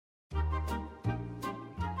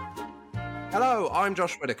Hello, I'm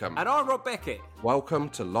Josh Widdicombe. And I'm Rob Beckett. Welcome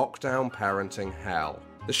to Lockdown Parenting Hell,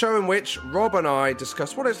 the show in which Rob and I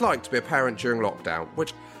discuss what it's like to be a parent during lockdown,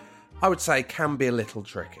 which I would say can be a little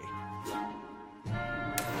tricky.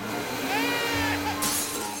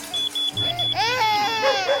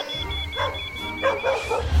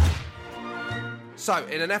 So,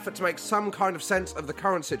 in an effort to make some kind of sense of the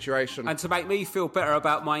current situation, And to make me feel better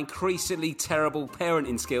about my increasingly terrible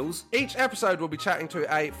parenting skills, each episode will be chatting to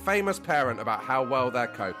a famous parent about how well they're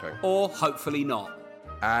coping. or hopefully not.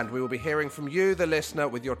 And we will be hearing from you, the listener,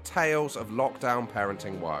 with your tales of lockdown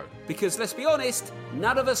parenting woe. Because let's be honest,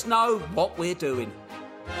 none of us know what we're doing.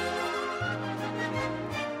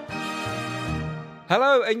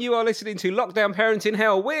 Hello, and you are listening to Lockdown Parenting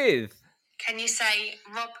Hell with... Can you say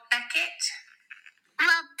Rob Beckett?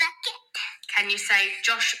 Rob Beckett. Can you say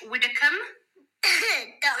Josh Widdicombe?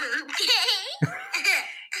 Donkey.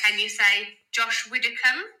 Can you say Josh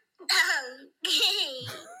Widdicombe? Donkey.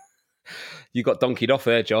 You got donkeyed off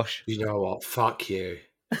there, Josh. You know what? Fuck you.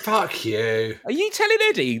 Fuck you. Are you telling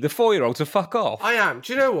Eddie, the 4-year-old, to fuck off? I am.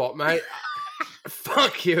 Do you know what, mate?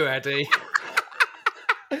 Fuck you, Eddie.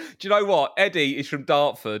 Do you know what? Eddie is from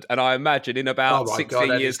Dartford, and I imagine in about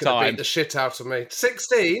 16 years' time... beat the shit out of me.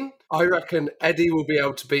 16? I reckon Eddie will be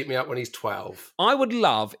able to beat me up when he's 12. I would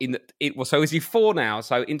love, so is he 4 now?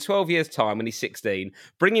 So in 12 years' time, when he's 16,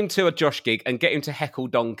 bring him to a Josh gig and get him to heckle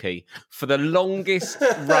Donkey for the longest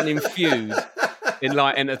running feud in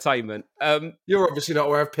light entertainment. You're obviously not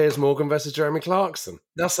aware of Piers Morgan versus Jeremy Clarkson.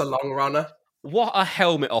 That's a long runner. What a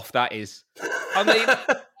helmet off that is. I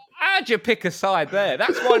mean... How'd you pick a side there?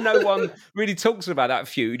 That's why no one really talks about that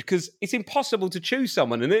feud, because it's impossible to choose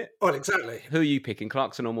someone, isn't it? Well, exactly. Who are you picking,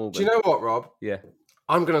 Clarkson or Morgan? Do you know what, Rob? Yeah.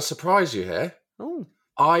 I'm going to surprise you here. Oh.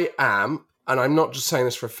 I am, and I'm not just saying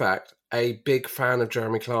this for a fact, a big fan of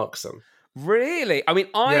Jeremy Clarkson. Really? I mean,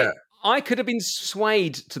 I could have been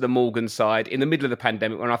swayed to the Morgan side in the middle of the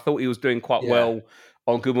pandemic when I thought he was doing quite well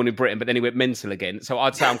on Good Morning Britain, but then he went mental again. So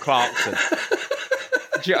I'd say I'm Clarkson.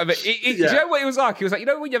 Do you know what I mean? Do you know what it was like? He was like, you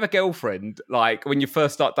know, when you have a girlfriend, like when you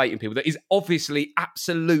first start dating people, that is obviously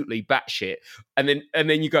absolutely batshit, and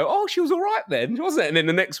then you go, oh, she was all right then, wasn't it? And then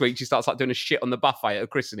the next week she starts like doing a shit on the buffet at a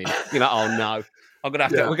christening. You're like, oh no, we're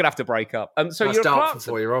gonna have to break up. So That's you're Dartford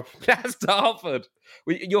Clarkson for you, Rob. That's Dartford.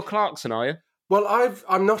 You're Clarkson, are you? Well,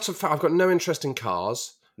 I'm not a fan. I've got no interest in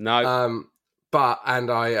cars. No.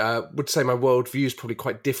 And I would say my worldview is probably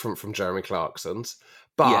quite different from Jeremy Clarkson's.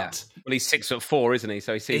 But well, he's 6'4", isn't he?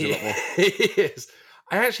 So he sees a lot more. He is.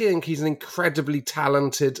 I actually think he's an incredibly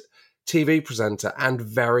talented TV presenter and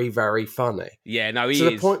very, very funny. Yeah, no, he is. To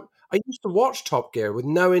the point, I used to watch Top Gear with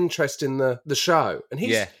no interest in the show,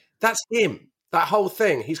 and that's him. That whole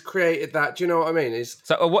thing, he's created that. Do you know what I mean?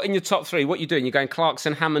 So, what in your top 3? What are you doing? You're going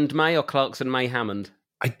Clarkson, Hammond, May, or Clarkson, May, Hammond?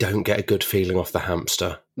 I don't get a good feeling off the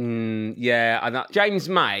hamster. Yeah, James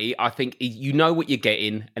May, I think you know what you're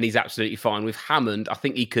getting, and he's absolutely fine. With Hammond, I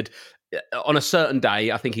think he could, on a certain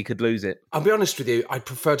day, I think he could lose it. I'll be honest with you, I'd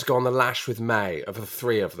prefer to go on the lash with May of the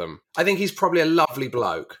 3 of them. I think he's probably a lovely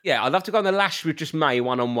bloke. Yeah, I'd love to go on the lash with just May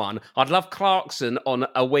one-on-one. I'd love Clarkson on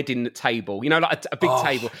a wedding table, you know, like a big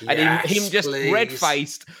table. And him just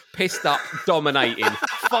red-faced, pissed up, dominating.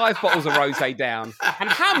 5 bottles of rosé down. And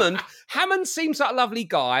Hammond seems like a lovely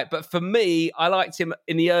guy, but for me, I liked him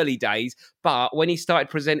in the early days. But when he started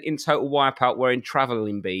presenting Total Wipeout wearing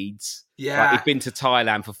travelling beads, like he'd been to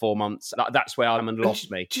Thailand for 4 months, that's where Hammond lost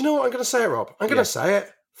me. Do you know what I'm going to say, Rob? I'm going to say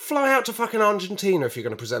it. Fly out to fucking Argentina if you're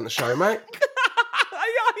going to present the show, mate.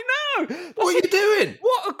 I know. What are you doing?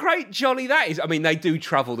 What a great jolly that is. I mean, they do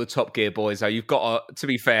travel, the Top Gear boys, though. You've got to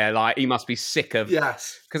be fair, like, he must be sick of...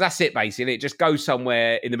 Yes. Because that's it, basically. It just goes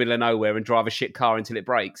somewhere in the middle of nowhere and drive a shit car until it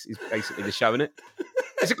breaks, is basically the show, isn't it?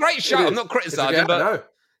 It's a great show. I'm not criticising, but...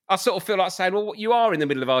 I sort of feel like saying, well, you are in the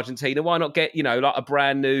middle of Argentina. Why not get, like a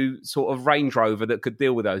brand new sort of Range Rover that could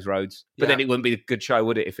deal with those roads? But then it wouldn't be a good show,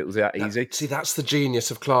 would it, if it was that easy? See, that's the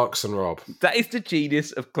genius of Clarkson, Rob. That is the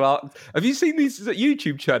genius of Clark. Have you seen this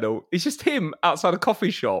YouTube channel? It's just him outside a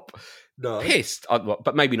coffee shop. No. Pissed,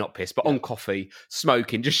 but maybe not pissed, but on coffee,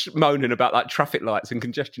 smoking, just moaning about like traffic lights and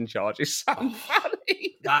congestion charge. It's so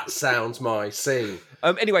funny. That sounds my scene.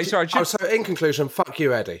 Anyway, sorry. So in conclusion, fuck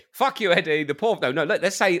you, Eddie. Fuck you, Eddie. The poor... No,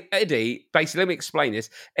 let's say Eddie... Basically, let me explain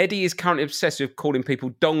this. Eddie is currently obsessed with calling people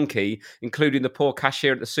donkey, including the poor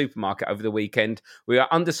cashier at the supermarket over the weekend. We are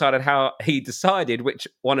undecided how he decided which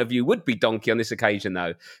one of you would be donkey on this occasion,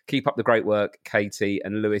 though. Keep up the great work, Katie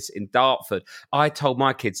and Lewis in Dartford. I told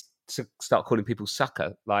my kids to start calling people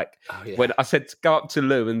sucker. Like, when I said, go up to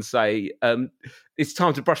Lou and say, it's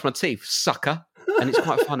time to brush my teeth, sucker. And it's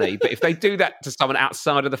quite funny. But if they do that to someone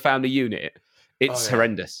outside of the family unit, it's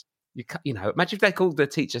horrendous. Imagine if they called the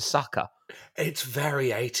teacher sucker. It's very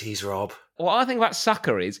 80s, Rob. What I think about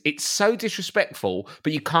sucker is it's so disrespectful,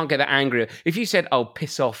 but you can't get that angry. If you said, oh,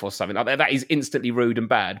 piss off or something like that, that is instantly rude and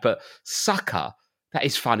bad. But sucker, that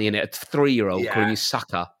is funny, isn't it? A 3-year-old calling you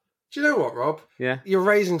sucker. Do you know what, Rob? Yeah. You're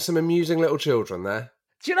raising some amusing little children there.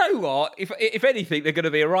 Do you know what? If anything, they're going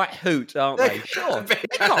to be a right hoot, aren't they? Sure. They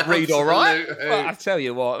can't read Absolute all right. hoot. Well, I tell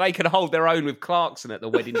you what, they can hold their own with Clarkson at the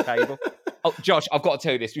wedding table. Oh, Josh, I've got to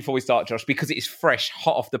tell you this before we start, Josh, because it is fresh,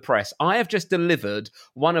 hot off the press. I have just delivered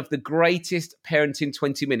one of the greatest parenting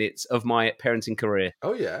 20 minutes of my parenting career.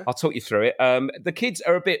 Oh, yeah? I'll talk you through it. The kids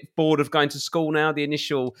are a bit bored of going to school now. The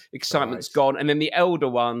initial excitement's gone. And then the elder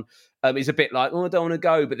one is a bit like, oh, I don't want to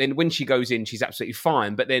go. But then when she goes in, she's absolutely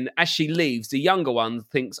fine. But then as she leaves, the younger one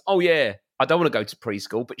thinks, oh, yeah, I don't want to go to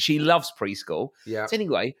preschool, but she loves preschool. Yeah. So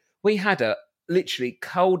anyway, we had her literally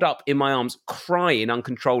curled up in my arms, crying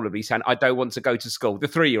uncontrollably, saying, I don't want to go to school. The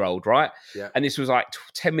 3-year-old, right? Yeah. And this was like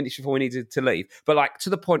 10 minutes before we needed to leave. But like to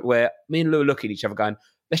the point where me and Lou are looking at each other going,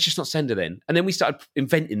 let's just not send her then. And then we started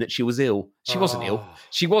inventing that she was ill. She wasn't ill.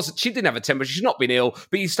 She didn't have a temperature. She's not been ill.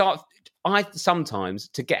 But I sometimes,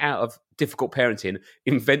 to get out of difficult parenting,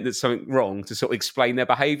 invent that something wrong to sort of explain their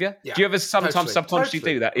behaviour. Yeah, do you ever sometimes subconsciously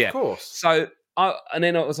do that? Yeah. Of course. So, and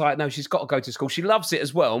then I was like, no, she's got to go to school. She loves it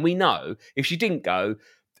as well. And we know if she didn't go,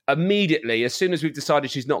 immediately, as soon as we've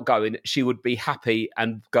decided she's not going, she would be happy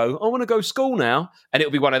and go, I want to go to school now. And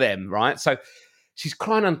it'll be one of them, right? So she's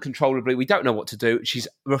crying uncontrollably. We don't know what to do. She's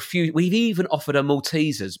refused. We've even offered her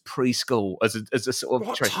Maltesers preschool as a sort of...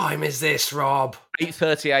 What time is this, Rob?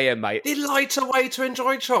 8:30 a.m, mate. The lighter way to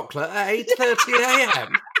enjoy chocolate at 8:30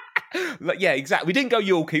 a.m. Yeah, exactly. We didn't go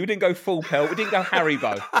Yorkie. We didn't go full pelt. We didn't go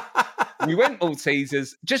Haribo. We went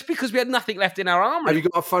Maltesers just because we had nothing left in our armoury. Have you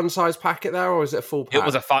got a fun-size packet there, or is it a full pack? It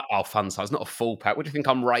was a fun size, not a full pack. What do you think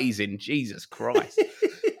I'm raising? Jesus Christ.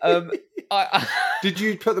 Did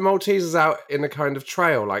you put the Maltesers out in a kind of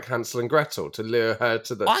trail like Hansel and Gretel to lure her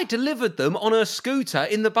to the... I delivered them on a scooter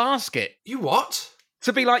in the basket. You what?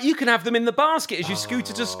 To be like, you can have them in the basket as you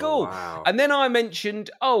scooter to school. Wow. And then I mentioned,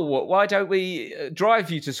 why don't we drive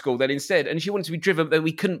you to school then instead? And she wanted to be driven, but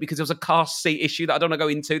we couldn't because there was a car seat issue that I don't want to go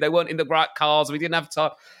into. They weren't in the right cars. We didn't have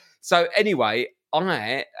time. So anyway,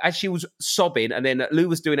 as she was sobbing, and then Lou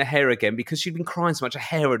was doing her hair again because she'd been crying so much, her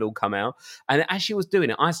hair had all come out. And as she was doing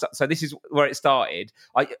it, so this is where it started.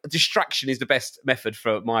 Distraction is the best method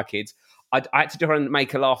for my kids. I had to try and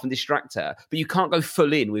make her laugh and distract her, but you can't go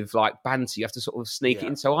full in with like banter. You have to sort of sneak it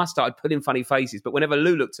in. So I started putting funny faces, but whenever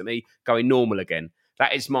Lou looked at me, going normal again.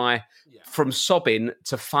 That is my from sobbing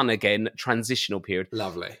to fun again transitional period.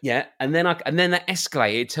 Lovely. Yeah, and then that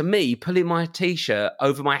escalated to me pulling my t-shirt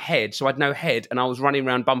over my head so I'd no head, and I was running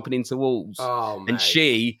around bumping into walls. Oh, mate. And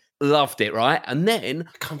she loved it, right? And then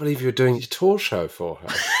I can't believe you were doing your tour show for her.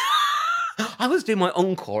 I was doing my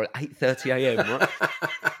encore at 8:30 a.m, right?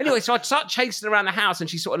 Anyway, so I'd start chasing around the house and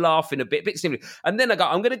she's sort of laughing a bit silly. And then I go,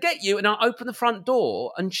 I'm going to get you. And I open the front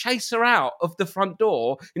door and chase her out of the front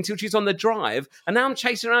door until she's on the drive. And now I'm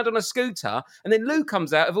chasing around on a scooter. And then Lou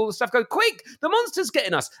comes out of all the stuff, go, quick, the monster's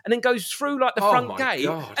getting us. And then goes through like the front gate.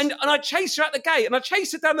 And I chase her out the gate and I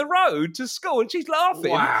chase her down the road to school and she's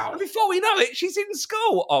laughing. Wow. And before we know it, she's in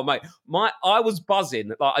school. Oh, mate, I was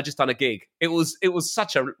buzzing like I just done a gig. It was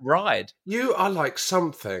such a ride. You are like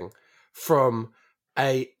something from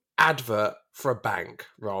a advert for a bank,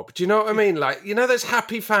 Rob. Do you know what I mean? Like, you know those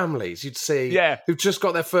happy families you'd see who've just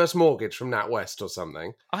got their first mortgage from NatWest or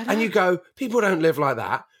something? And you go, people don't live like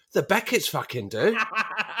that. The Beckett's fucking do.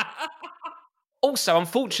 Also,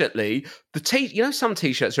 unfortunately, some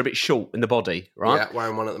T-shirts are a bit short in the body, right? Yeah,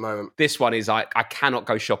 wearing one at the moment. This one is like, I cannot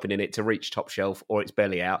go shopping in it to reach top shelf or it's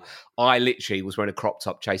belly out. I literally was wearing a crop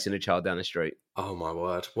top chasing a child down the street. Oh, my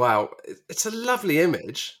word. Wow. It's a lovely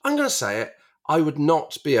image. I'm going to say it. I would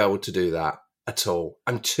not be able to do that at all.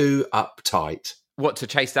 I'm too uptight. What, to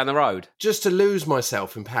chase down the road? Just to lose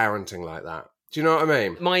myself in parenting like that. Do you know what I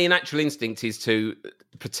mean? My natural instinct is to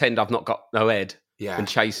pretend I've not got no head and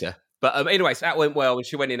chase her. But anyways, that went well and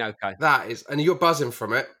she went in okay. That is, and you're buzzing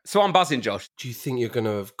from it. So I'm buzzing, Josh. Do you think you're going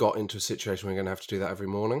to have got into a situation where you're going to have to do that every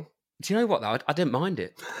morning? Do you know what, though? I didn't mind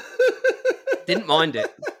it. Didn't mind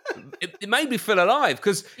it. It made me feel alive,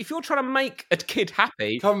 because if you're trying to make a kid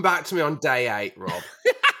happy... Come back to me on day 8, Rob.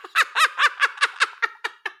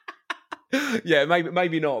 Yeah,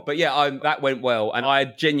 maybe not. But yeah, that went well. And I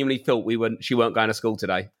genuinely thought she weren't going to school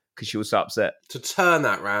today because she was so upset. To turn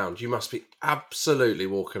that round, you must be absolutely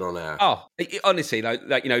walking on air. Oh, honestly,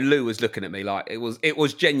 Lou was looking at me like it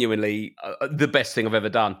was genuinely the best thing I've ever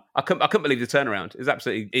done. I couldn't believe the turnaround. It was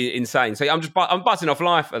absolutely insane. So I'm buzzing off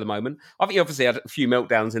life at the moment. I think you obviously had a few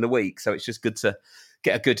meltdowns in the week, so it's just good to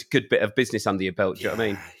get a good bit of business under your belt. Do you know what I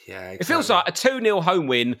mean? Yeah, exactly. It feels like a 2-0 home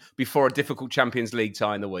win before a difficult Champions League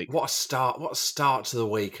tie in the week. What a start to the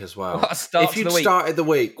week as well. What a start if to you'd the week. started the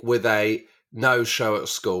week with a no show at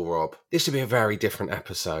school, Rob, this would be a very different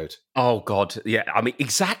episode. Oh, God. Yeah, I mean,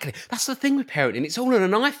 exactly. That's the thing with parenting. It's all on a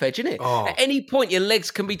knife edge, isn't it? Oh. At any point, your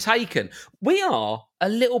legs can be taken. We are a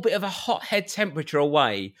little bit of a hothead temperature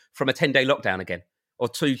away from a 10-day lockdown again. Or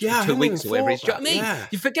two weeks or whatever it is. Do you know what I mean? Yeah.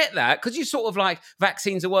 You forget that because you sort of like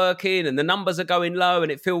vaccines are working and the numbers are going low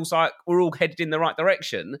and it feels like we're all headed in the right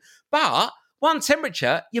direction. But one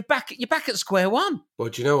temperature, you're back at square one. Well,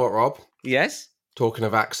 do you know what, Rob? Yes? Talking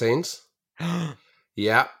of vaccines.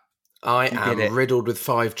 Yeah. I am riddled with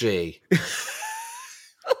 5G.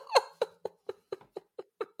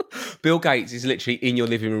 Bill Gates is literally in your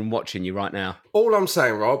living room watching you right now. All I'm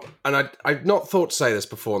saying, Rob, and I've not thought to say this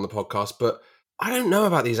before on the podcast, but I don't know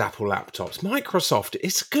about these Apple laptops. Microsoft,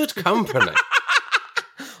 it's a good company.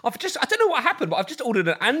 I don't know what happened, but I've just ordered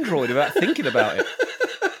an Android without thinking about it.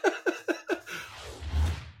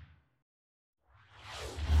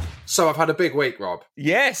 So I've had a big week, Rob.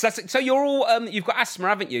 Yes, that's it. So you're all you've got asthma,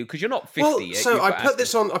 haven't you? Because you're not 50 yet. So I put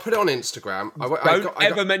it on Instagram. Don't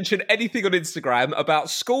ever mention anything on Instagram about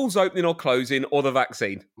schools opening or closing or the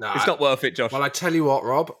vaccine. No, it's not worth it, Josh. Well, I tell you what,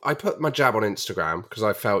 Rob, I put my jab on Instagram because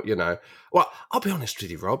I felt, well, I'll be honest with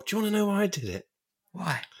you, Rob. Do you want to know why I did it?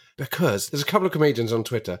 Why? Because there's a couple of comedians on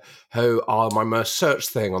Twitter who are my most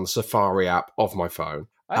searched thing on the Safari app of my phone.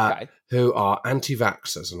 Okay. Who are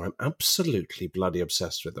anti-vaxxers, and I'm absolutely bloody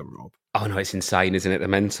obsessed with them, Rob. Oh, no, it's insane, isn't it? They're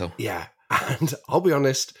mental. Yeah. And I'll be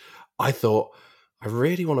honest, I thought, I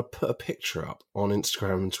really want to put a picture up on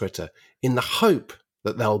Instagram and Twitter in the hope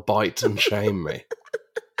that they'll bite and shame me.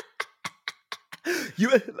 You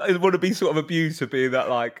want to be sort of abused for being that,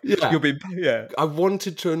 yeah. I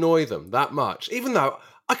wanted to annoy them that much, even though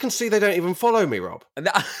I can see they don't even follow me, Rob.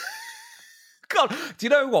 God, do you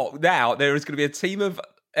know what? Now there is going to be a team of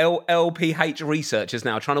LPH researchers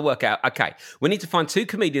now trying to work out, okay, we need to find 2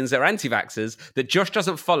 comedians that are anti-vaxxers that Josh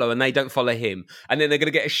doesn't follow and they don't follow him. And then they're going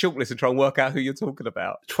to get a shortlist and try and work out who you're talking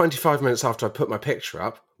about. 25 minutes after I put my picture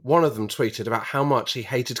up, one of them tweeted about how much he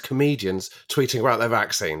hated comedians tweeting about their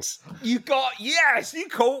vaccines. You caught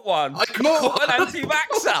one. I caught an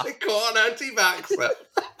anti-vaxxer. I caught an anti-vaxxer.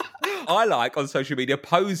 I like on social media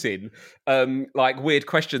posing like weird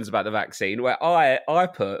questions about the vaccine where I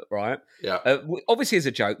put, right? Yeah. Obviously as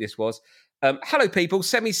a joke, this was, hello people,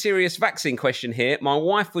 semi-serious vaccine question here. My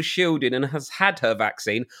wife was shielded and has had her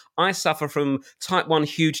vaccine. I suffer from type 1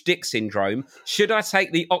 huge dick syndrome. Should I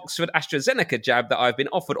take the Oxford AstraZeneca jab that I've been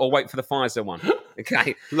offered or wait for the Pfizer one?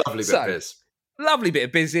 Okay. Lovely bit of biz. Lovely bit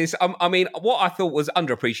of business. I mean, what I thought was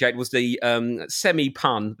underappreciated was the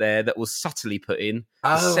semi-pun there that was subtly put in.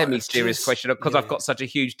 A semi-serious question because I've got such a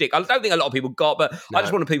huge dick. I don't think a lot of people got, but no. I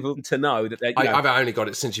just wanted people to know that they're... I've only got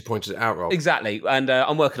it since you pointed it out, Rob. Exactly. And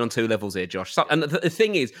I'm working on 2 levels here, Josh. And the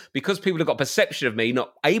thing is, because people have got perception of me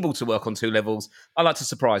not able to work on 2 levels, I like to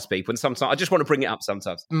surprise people. And sometimes I just want to bring it up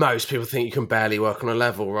sometimes. Most people think you can barely work on a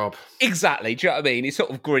level, Rob. Exactly. Do you know what I mean? It's sort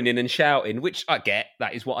of grinning and shouting, which I get.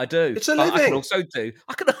 That is what I do. It's a living. I can also do...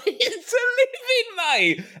 It's a living,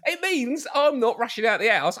 mate. It means I'm not rushing out the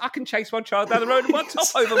house. I can chase my child down the road with my top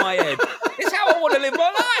over my head. It's how I want to live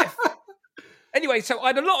my life. Anyway, so I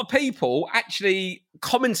had a lot of people actually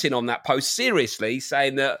commenting on that post seriously,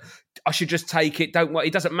 saying that I should just take it. Don't worry.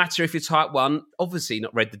 It doesn't matter if you're type 1. Obviously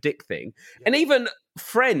not read the dick thing. Yeah. And even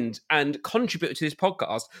friend and contributor to this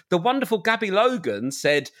podcast, the wonderful Gabby Logan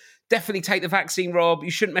said, definitely take the vaccine, Rob.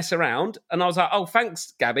 You shouldn't mess around. And I was like, oh,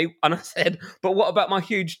 thanks, Gabby. And I said, but what about my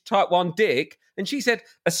huge type 1 dick? And she said,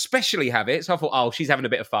 especially have it. So I thought, oh, she's having a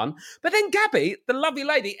bit of fun. But then Gabby, the lovely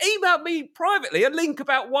lady, emailed me privately a link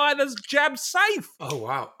about why the jab's safe. Oh,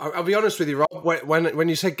 wow. I'll be honest with you, Rob. When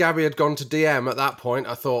you said Gabby had gone to DM at that point,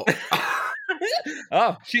 I thought...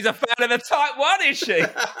 oh, she's a fan of the type 1, is she?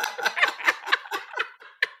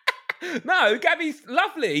 No, Gabby's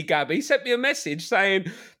lovely. Gabby sent me a message saying...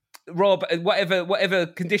 Rob, whatever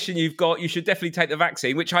condition you've got, you should definitely take the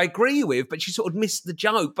vaccine, which I agree with, but she sort of missed the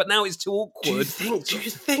joke, but now it's too awkward. Do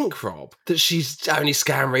you think, Rob, that she's only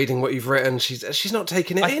scam reading what you've written? She's not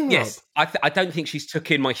taking it in, yes, Rob? I don't think she's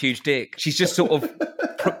took in my huge dick. She's just sort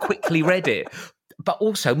of quickly read it. But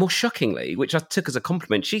also, more shockingly, which I took as a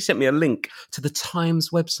compliment, she sent me a link to the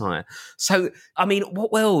Times website. So, I mean,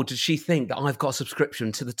 what world does she think that I've got a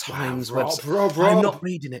subscription to the Times website? Rob. I'm not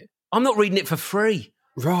reading it. I'm not reading it for free.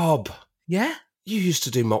 Rob. Yeah? You used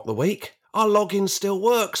to do Mock the Week. Our login still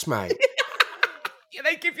works, mate. Yeah,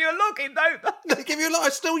 they give you a login, don't they? They give you a lot.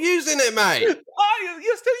 I'm still using it, mate. Oh,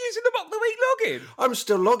 you're still using the Mock the Week login? I'm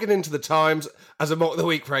still logging into the Times as a Mock the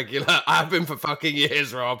Week regular. I have been for fucking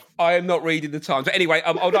years, Rob. I am not reading the Times. But anyway,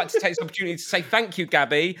 I would like to take this opportunity to say thank you,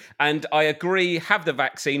 Gabby. And I agree, have the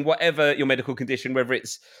vaccine, whatever your medical condition, whether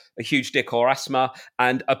it's a huge dick or asthma.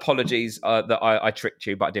 And apologies that I tricked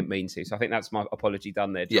you, but I didn't mean to. So I think that's my apology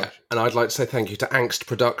done there, Josh. Yeah, and I'd like to say thank you to Angst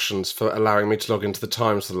Productions for allowing me to log into the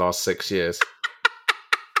Times for the last 6 years.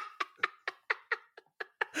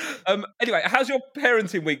 Anyway, how's your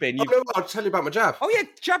parenting week been? I'll tell you about my jab. Oh yeah,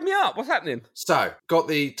 jab me up. What's happening? So, got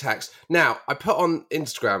the text. Now, I put on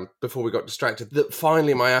Instagram before we got distracted that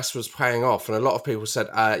finally my asthma was paying off, and a lot of people said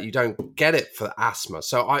you don't get it for asthma.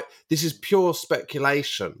 So this is pure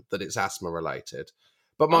speculation that it's asthma related.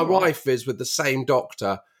 But my wife is with the same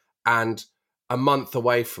doctor and a month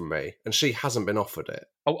away from me, and she hasn't been offered it.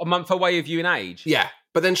 Oh, a month away of you in age? Yeah.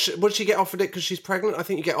 But then, would she get offered it because she's pregnant? I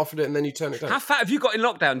think you get offered it and then you turn it down. How fat have you got in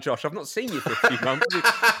lockdown, Josh? I've not seen you for a few months.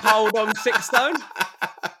 Hold on, 6 stone?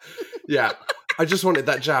 Yeah. I just wanted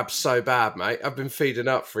that jab so bad, mate. I've been feeding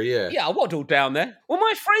up for a year. Yeah, I waddled down there. Well,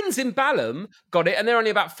 my friends in Balham got it, and they're only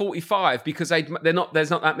about 45 because there's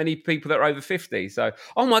not that many people that are over 50. So,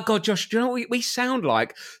 oh my God, Josh, do you know what we sound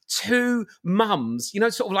like? Two mums,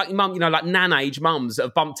 sort of like mum, like nan-age mums that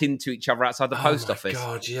have bumped into each other outside the post office. Oh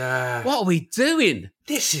my God, yeah. What are we doing?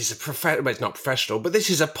 This is well, it's not professional, but this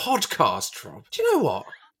is a podcast, Rob. Do you know what?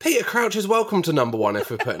 Peter Crouch is welcome to number one if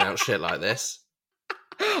we're putting out shit like this.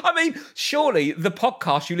 I mean, surely the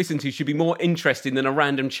podcast you listen to should be more interesting than a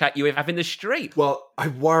random chat you have in the street. Well, I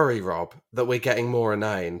worry, Rob, that we're getting more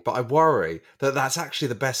inane, but I worry that that's actually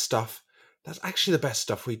the best stuff. That's actually the best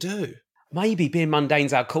stuff we do. Maybe being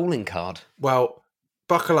mundane's our calling card. Well,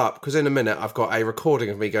 buckle up, because in a minute I've got a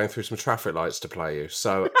recording of me going through some traffic lights to play you,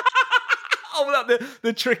 so... Oh, like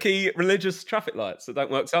the tricky religious traffic lights that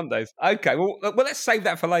don't work Sundays. Okay, well, let's save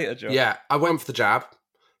that for later, John. Yeah, I went for the jab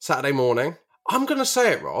Saturday morning. I'm going to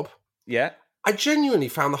say it, Rob. Yeah? I genuinely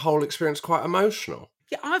found the whole experience quite emotional.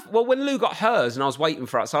 Yeah, when Lou got hers and I was waiting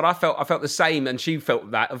for her outside, I felt the same, and she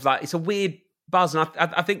felt that, of like, it's a weird buzz, and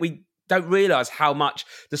I think we don't realise how much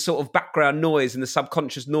the sort of background noise and the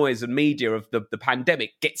subconscious noise and media of the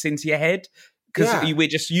pandemic gets into your head, because we're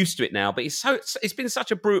just used to it now, but it's been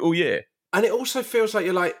such a brutal year. And it also feels like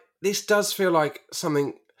you're like, this does feel like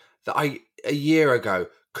something that I, a year ago,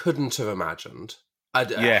 couldn't have imagined. I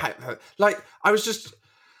don't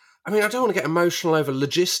want to get emotional over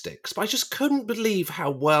logistics, but I just couldn't believe how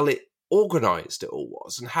well it organised it all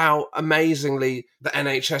was, and how amazingly the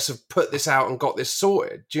NHS have put this out and got this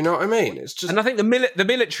sorted. Do you know what I mean? It's just, and I think the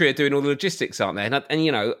military are doing all the logistics, aren't they? And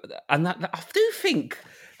I do think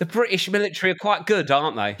the British military are quite good,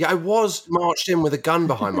 aren't they? Yeah, I was marched in with a gun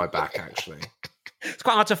behind my back, actually. It's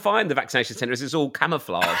quite hard to find the vaccination centres. It's all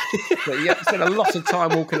camouflage. But you have to spend a lot of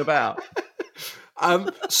time walking about.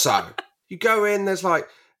 So you go in, there's like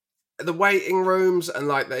the waiting rooms, and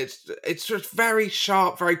like it's just very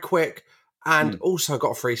sharp, very quick, and also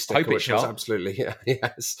got a free sticker, which was absolutely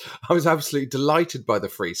yes. I was absolutely delighted by the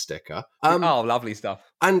free sticker. Lovely stuff.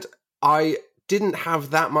 And I didn't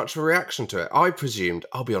have that much of a reaction to it. I presumed,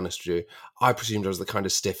 I'll be honest with you, I was the kind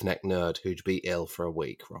of stiff-necked nerd who'd be ill for a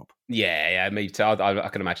week, Rob. Yeah, me too. I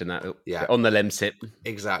can imagine that. Yeah, on the lemsip.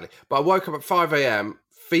 Exactly. But I woke up at 5 a.m,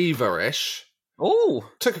 feverish. Oh,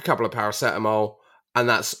 took a couple of paracetamol, and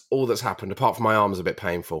that's all that's happened, apart from my arm was a bit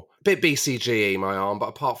painful. A bit BCG, my arm, but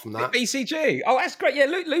apart from that... BCG? Oh, that's great. Yeah,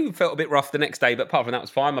 Lou felt a bit rough the next day, but apart from that, it was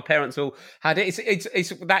fine. My parents all had it. It's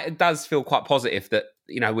that does feel quite positive that,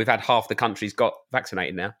 we've had half the country's got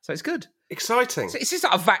vaccinated now. So it's good. Exciting. So it's just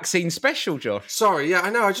like a vaccine special, Josh. Sorry, yeah, I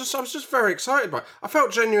know. I was just very excited by it. I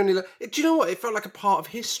felt genuinely... Do you know what? It felt like a part of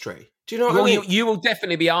history. Do you know what I mean? You will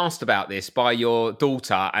definitely be asked about this by your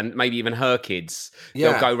daughter and maybe even her kids.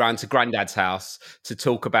 Yeah. They'll go round to Grandad's house to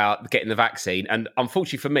talk about getting the vaccine. And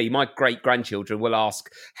unfortunately for me, my great-grandchildren will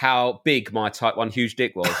ask how big my type 1 huge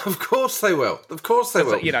dick was. Of course they will. Of course they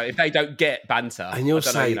will. If they don't get Banter. And you'll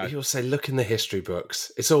say, look in the history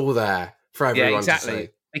books. It's all there for everyone to see.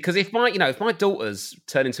 Because if my daughters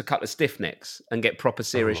turn into a couple of stiff necks and get proper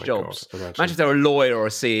serious jobs, imagine if they're a lawyer or a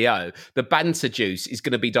CEO, the Banter juice is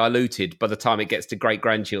going to be diluted by the time it gets to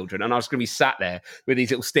great-grandchildren. And I was going to be sat there with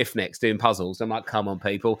these little stiff necks doing puzzles. I'm like, come on,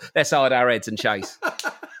 people, let's hide our heads and chase.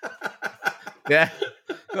 Yeah.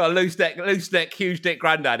 Got a loose neck, huge dick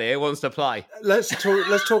granddad here wants to play. Let's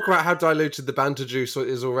talk about how diluted the Banter juice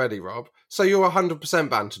is already, Rob. So you're 100%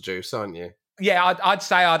 Banter juice, aren't you? Yeah, I'd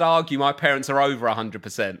say I'd argue my parents are over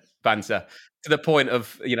 100% banter to the point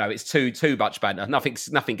of, it's too much banter.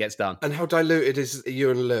 Nothing gets done. And how diluted is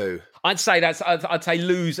you and Lou? I'd say I'd say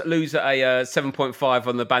lose at a 7.5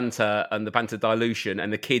 on the banter and the banter dilution,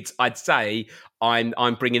 and the kids, I'd say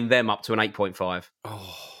I'm bringing them up to an 8.5.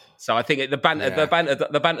 Oh. So I think the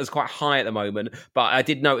banter's quite high at the moment, but I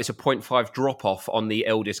did notice a 0.5 drop off on the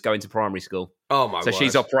eldest going to primary school. Oh my! So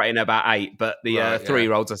she's operating at about 8, but the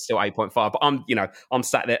 3-year-olds are still 8.5. But I'm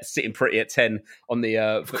sat there sitting pretty at 10 on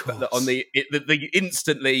the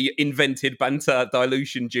instantly invented banter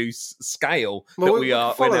dilution juice scale we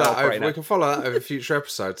can follow that over future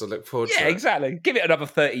episodes. I look forward to it. Yeah, exactly. Give it another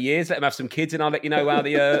 30 years. Let them have some kids, and I'll let you know how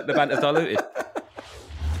the banter's diluted.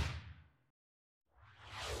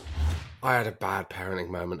 I had a bad parenting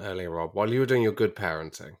moment earlier, Rob, while you were doing your good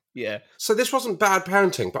parenting. Yeah. So this wasn't bad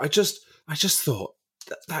parenting, but I just thought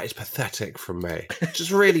that is pathetic from me.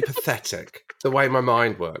 Just really pathetic. The way my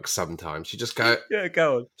mind works sometimes. You just go... Yeah,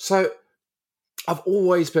 go on. So I've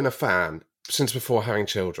always been a fan, since before having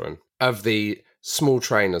children, of the small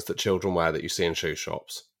trainers that children wear that you see in shoe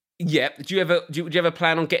shops. Yeah. Do you ever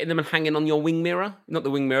plan on getting them and hanging on your wing mirror? Not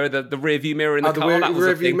the wing mirror, the rear view mirror in the car. The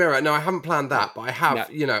rear view mirror. No, I haven't planned that, but I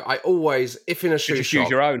have. No. I always, if in a shoe shop,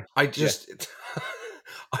 use your own. I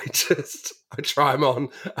try them on.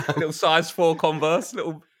 Little size 4 Converse,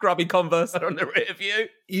 little grubby Converse on the rear view.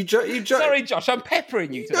 You joke. Sorry, Josh, I'm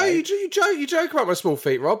peppering you today. No, you joke about my small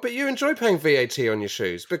feet, Rob, but you enjoy paying VAT on your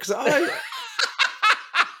shoes because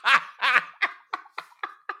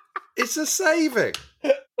it's a saving.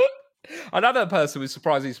 Another person with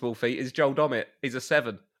surprisingly small feet is Joel Dommett. He's a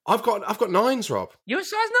 7. I've got 9s, Rob. You're a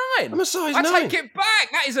size 9. I'm a size 9. I take it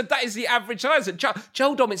back. That is the average size.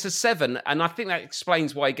 Joel Dommett's a 7, and I think that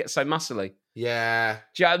explains why he gets so muscly. Yeah.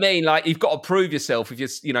 Do you know what I mean? Like, you've got to prove yourself if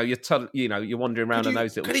you're wandering around on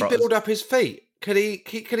those little. Could he build up his feet? Could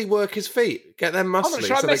he work his feet? Get them muscly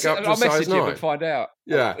so they go up to I'll size 9? message him and find out.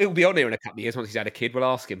 Yeah. He'll be on here in a couple of years once he's had a kid. We'll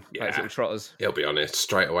ask him. Yeah. Like little trotters. He'll be on it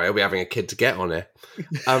straight away. He'll be having a kid to get on it.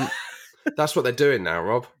 That's what they're doing now,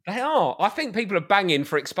 Rob. They are. I think people are banging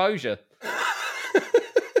for exposure.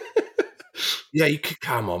 Yeah,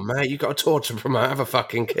 come on, mate. You got a tour to promote. Have a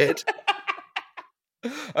fucking kid.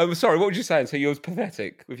 Sorry, what were you saying? So you're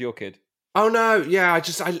pathetic with your kid? Oh no, yeah.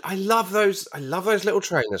 I love those. I love those little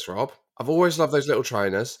trainers, Rob. I've always loved those little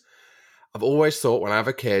trainers. I've always thought when I have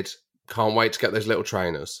a kid, can't wait to get those little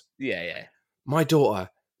trainers. Yeah, yeah. My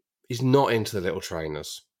daughter is not into the little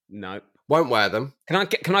trainers. No, won't wear them.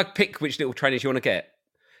 Can I pick which little trainers you want to get?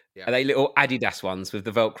 Yeah. Are they little Adidas ones with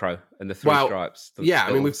the Velcro and the 3 stripes? Yeah,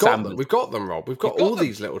 I mean, we've got them. We've got them, Rob. We've got all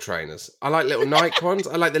these little trainers. I like little Nike ones.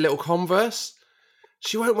 I like the little Converse.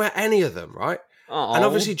 She won't wear any of them, right? Aww. And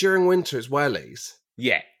obviously during winter, it's wellies.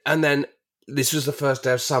 Yeah. And then this was the first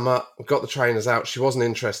day of summer. We got the trainers out. She wasn't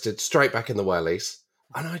interested. Straight back in the wellies.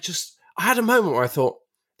 And I had a moment where I thought,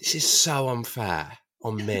 this is so unfair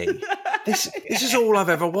on me. This is all I've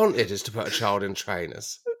ever wanted, is to put a child in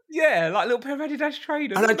trainers. Yeah, like a little pair of Adidas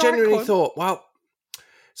trainers. And I genuinely thought, well,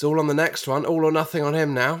 it's all on the next one, all or nothing on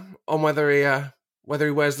him now, on whether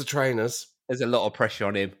he wears the trainers. There's a lot of pressure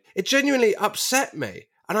on him. It genuinely upset me.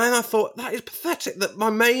 And I thought, that is pathetic, that my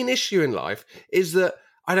main issue in life is that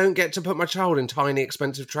I don't get to put my child in tiny,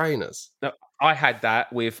 expensive trainers. No, I had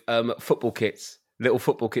that with football kits. Little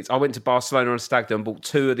football kits. I went to Barcelona on Stag Do and bought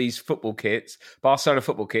 2 of these football kits, Barcelona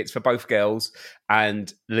football kits for both girls,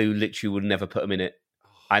 and Lou literally would never put them in it.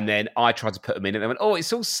 And then I tried to put them in, and they went, "Oh,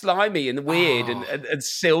 it's all slimy and weird and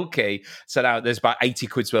silky." So now there's about 80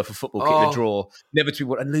 quid's worth of football kit in the drawer, never to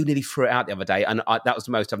be. And Lou nearly threw it out the other day, and that was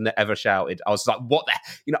the most I've ever shouted. I was like, "What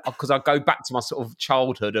the?" Because I go back to my sort of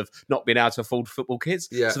childhood of not being able to afford football kits.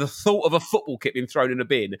 Yeah. So the thought of a football kit being thrown in a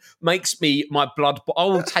bin makes me my blood. I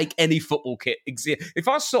will take any football kit. If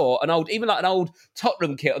I saw an old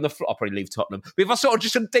Tottenham kit on the floor, I'll probably leave Tottenham. But if I saw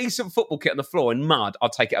just a decent football kit on the floor in mud, I'll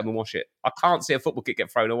take it up and wash it. I can't see a football kit get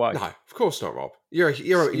thrown away. No, of course not, Rob. You're a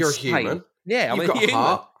human. Yeah, You've got a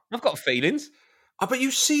heart. I've got feelings. But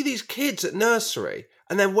you see these kids at nursery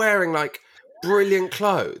and they're wearing like brilliant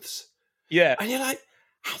clothes. Yeah. And you're like,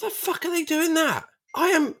 how the fuck are they doing that?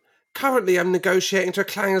 I'm negotiating to a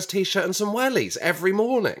Clangers t-shirt and some wellies every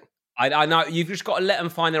morning. I know you've just got to let them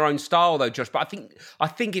find their own style, though, Josh. But I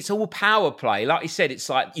think it's all power play. Like you said, it's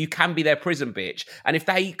like you can be their prison bitch, and if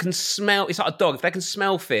they can smell, it's like a dog. If they can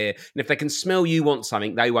smell fear, and if they can smell you want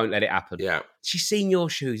something, they won't let it happen. Yeah, she's seen your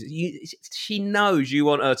shoes. She knows you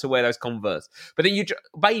want her to wear those Converse. But then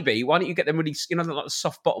baby, why don't you get them really, like the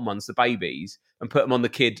soft bottom ones, the babies, and put them on the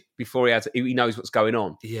kid before he knows what's going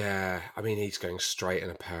on. Yeah, I mean, he's going straight in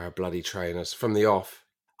a pair of bloody trainers from the off.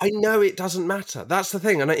 I know it doesn't matter. That's the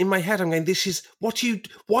thing. And in my head, I'm going,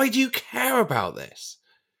 why do you care about this?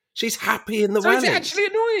 She's happy in the wedding. So is it actually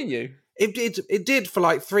annoying you? It did for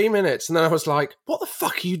like 3 minutes. And then I was like, what the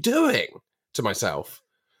fuck are you doing? To myself.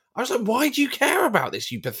 I was like, why do you care about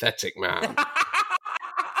this, you pathetic man?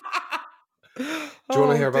 Do you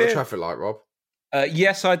want to hear about the traffic light, Rob?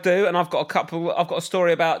 Yes, I do. And I've got a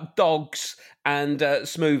story about dogs and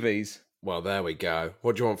smoothies. Well, there we go.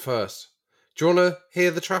 What do you want first? Do you want to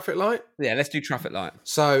hear the traffic light? Yeah, let's do traffic light.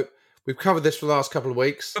 So we've covered this for the last couple of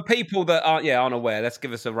weeks. For people that aren't aware, let's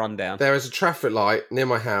give us a rundown. There is a traffic light near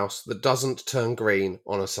my house that doesn't turn green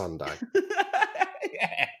on a Sunday.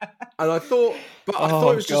 Yeah. And I thought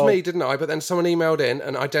it was just me, didn't I? But then someone emailed in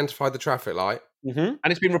and identified the traffic light. Mm-hmm.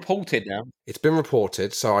 And it's been reported now. It's been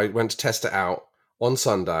reported, so I went to test it out on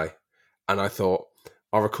Sunday, and I thought,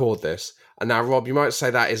 I'll record this. And now, Rob, you might say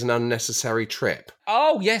that is an unnecessary trip.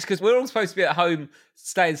 Oh, yes, because we're all supposed to be at home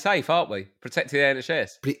staying safe, aren't we? Protecting the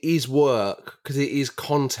NHS. But it is work, because it is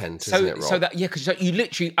content, isn't it, Rob? Because you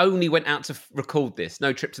literally only went out to record this.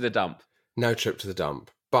 No trip to the dump. No trip to the dump.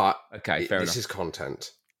 But okay, fair enough. This is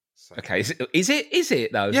content. So. Okay, is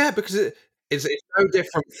it though? Yeah, because it's no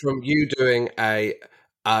different from you doing a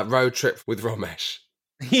road trip with Ramesh.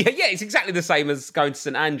 Yeah, it's exactly the same as going to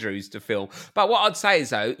St Andrews to film. But what I'd say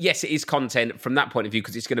is, though, yes, it is content from that point of view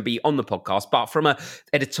because it's going to be on the podcast. But from a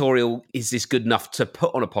editorial, is this good enough to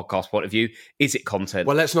put on a podcast point of view? Is it content?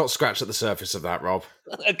 Well, let's not scratch at the surface of that, Rob.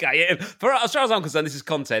 Okay, yeah. As far as I'm concerned, this is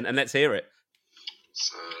content, and let's hear it.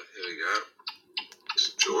 So here we go.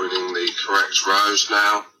 Joining the correct road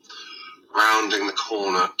now. Rounding the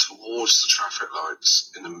corner towards the traffic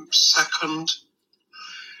lights in a second.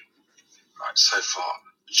 Right, so far,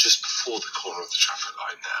 just before the corner of the traffic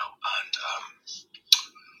light now, and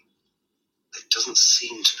there doesn't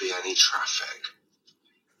seem to be any traffic.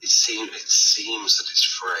 It seems that it's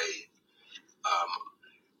free.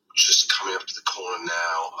 Just coming up to the corner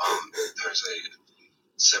now, there's a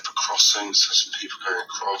zebra crossing, so some people going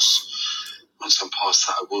across. Once I'm past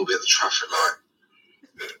that, I will be at the traffic light.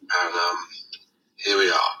 And here we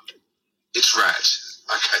are. It's red.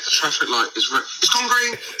 Okay, the traffic light is red. It's gone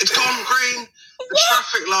green. It's gone green. The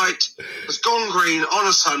traffic light has gone green on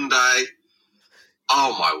a Sunday.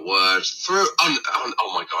 Oh my word!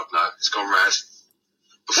 Oh my God! No, it's gone red.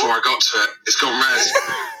 Before I got to it, it's gone red.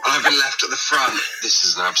 And I've been left at the front. This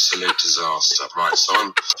is an absolute disaster. Right, so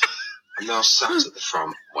I'm now sat at the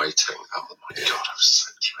front waiting. Oh my God! I was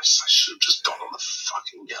so close. I should have just gone on the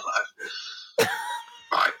fucking yellow.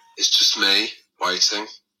 Right, it's just me waiting.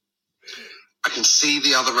 I can see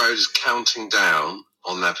the other road is counting down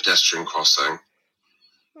on their pedestrian crossing.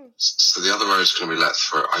 So the other road is going to be let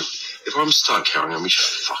through. If I'm stuck here, I'm going to be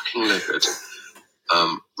fucking livid.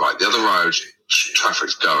 Right, the other road,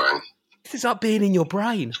 traffic's going. This is like being in your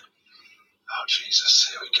brain. Oh, Jesus,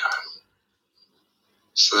 here we go.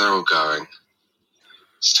 So they're all going.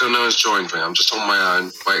 Still no one's joined me. I'm just on my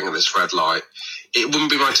own, waiting at this red light. It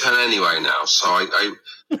wouldn't be my turn anyway now, so I've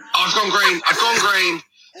gone green. I've gone green.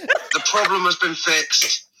 The problem has been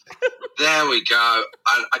fixed. There we go.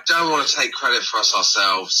 I don't want to take credit for us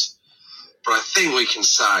ourselves, but I think we can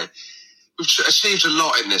say we've achieved a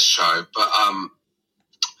lot in this show, but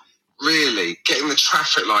really, getting the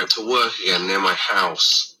traffic light to work again near my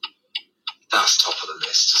house, that's top of the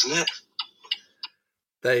list, isn't it?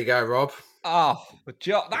 There you go, Rob. Oh,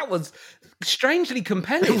 that was strangely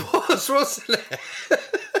compelling. It was, wasn't it?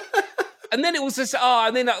 And then it was just,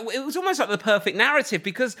 it was almost like the perfect narrative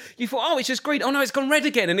because you thought, it's just green. Oh, no, it's gone red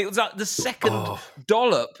again. And it was like the second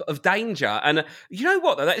dollop of danger. And you know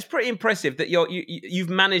what, though? That is pretty impressive that you've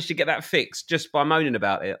managed to get that fixed just by moaning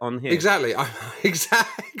about it on here. Exactly.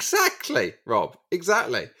 Exactly, Rob.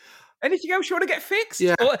 Exactly. Anything else you want to get fixed?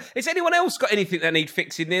 Yeah. Or has anyone else got anything that needs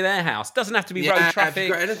fixing near their house? Doesn't have to be road traffic. If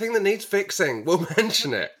you've got anything that needs fixing, we'll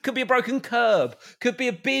mention it. Could be a broken curb. Could be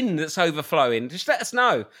a bin that's overflowing. Just let us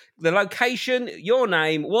know. The location, your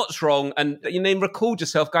name, what's wrong, and you then record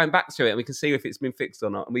yourself going back to it and we can see if it's been fixed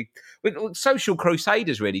or not. And we're social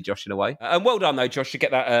crusaders, really, Josh, in a way. And well done, though, Josh, to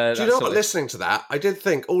get that. Do you know what? Listening to that, I did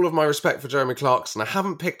think, all of my respect for Jeremy Clarkson, I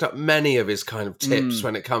haven't picked up many of his kind of tips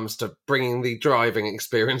when it comes to bringing the driving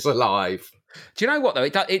experience alive. Do you know what, though?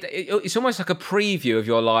 It's almost like a preview of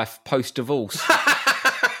your life post-divorce.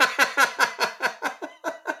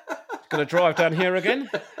 Going to drive down here again.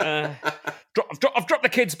 I've dropped the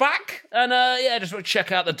kids back, and just want to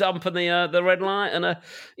check out the dump and the red light, and I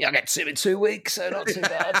get to see them in 2 weeks, so not too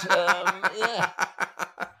bad.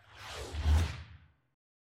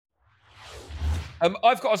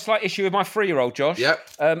 I've got a slight issue with my 3-year-old, Josh.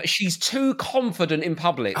 Yep. She's too confident in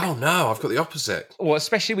public. Oh, no, I've got the opposite. Well,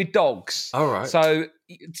 especially with dogs. All right. So,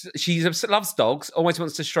 she loves dogs, always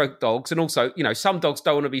wants to stroke dogs, and also, some dogs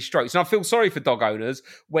don't want to be stroked. And I feel sorry for dog owners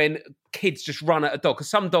when kids just run at a dog, because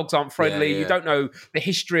some dogs aren't friendly. You don't know the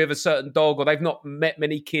history of a certain dog, or they've not met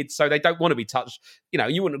many kids, so they don't want to be touched.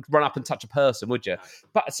 You wouldn't run up and touch a person, would you?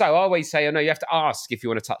 But so I always say, you have to ask if you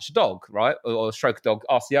want to touch a dog, right? Or stroke a dog,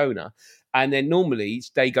 ask the owner. And then normally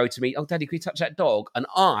they go to me, oh, Daddy, can you touch that dog? And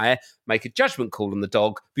I make a judgment call on the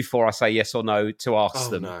dog before I say yes or no to ask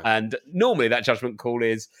them. No. And normally that judgment call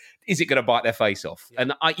is it going to bite their face off? Yeah.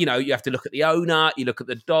 And, you have to look at the owner, you look at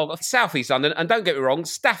the dog. South East London, and don't get me wrong,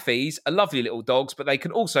 Staffies are lovely little dogs, but they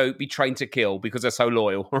can also be trained to kill because they're so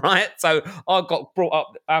loyal, right? So I got brought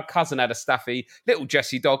up, our cousin had a Staffy, little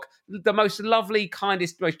Jessie dog, the most lovely,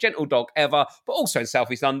 kindest, most gentle dog ever, but also in South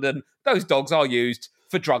East London, those dogs are used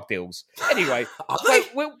for drug deals. Anyway,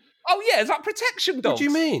 it's like protection dogs. What do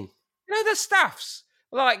you mean? The staffs.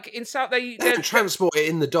 Like in South, they don't transport it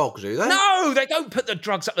in the dog, do they? No, they don't put the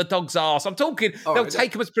drugs up the dog's arse. I'm talking, they'll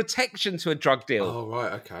take them as protection to a drug deal. Oh,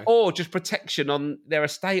 right, okay. Or just protection on their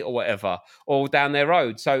estate or whatever, or down their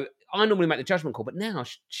road. So I normally make the judgment call, but now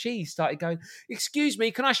she started going, excuse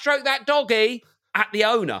me, can I stroke that doggy? At the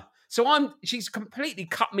owner. So she's completely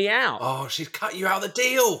cut me out. Oh, she's cut you out of the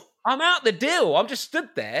deal. I'm out the deal. I'm just stood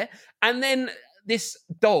there. And then this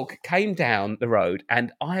dog came down the road,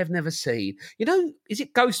 and I have never seen, is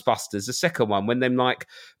it Ghostbusters, the second one, when them like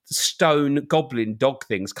stone goblin dog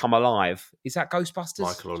things come alive? Is that Ghostbusters?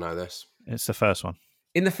 Michael will know this. It's the first one.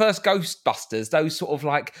 In the first Ghostbusters, those sort of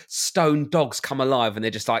like stone dogs come alive, and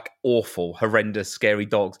they're just like awful, horrendous, scary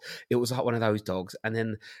dogs. It was like one of those dogs. And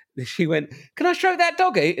then she went, can I stroke that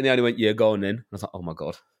doggy? And the owner went, yeah, go on then. And I was like, oh my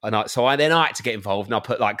God. And I had to get involved, and I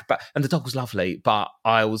put and the dog was lovely, but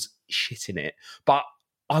I was shitting it. But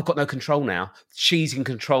I've got no control now. She's in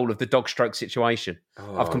control of the dog stroke situation.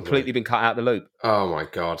 I've completely been cut out of the loop. Oh my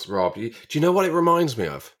God, Rob. Do you know what it reminds me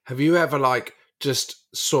of? Have you ever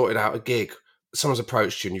just sorted out a gig? Someone's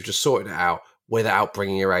approached you and you've just sorted it out without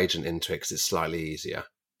bringing your agent into it because it's slightly easier.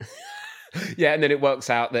 Yeah, and then it works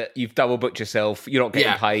out that you've double booked yourself, you're not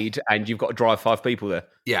getting paid, and you've got to drive 5 people there.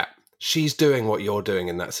 Yeah. She's doing what you're doing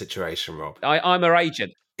in that situation, Rob. I'm her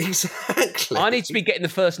agent. Exactly. I need to be getting the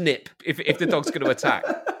first nip if the dog's going to attack.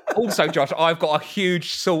 Also, Josh, I've got a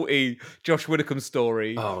huge salty Josh Widdicombe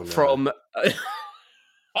story from...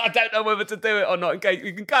 I don't know whether to do it or not. Okay,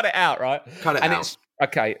 you can cut it out, right? Cut it out.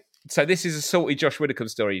 Okay, so this is a salty Josh Widdicombe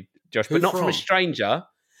story, Josh, but not from a stranger.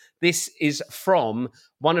 This is from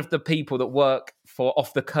one of the people that work for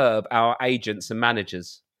Off the Curb, our agents and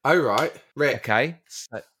managers. Oh, right. Rick. Okay.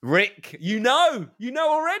 So, Rick, you know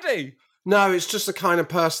already. No, it's just the kind of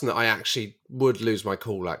person that I actually would lose my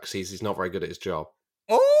cool at because he's not very good at his job.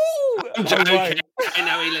 Oh! I'm joking. I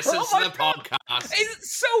know he listens to the podcast.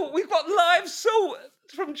 Salt. We've got live salt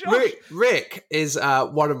from Josh. Rick is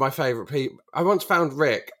one of my favourite people. I once found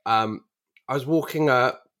Rick. I was walking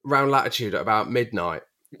around Latitude at about midnight,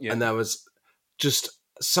 and there was just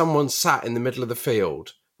someone sat in the middle of the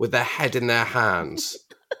field with their head in their hands.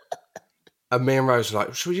 And me and Rose were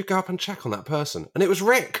like, should we go up and check on that person? And it was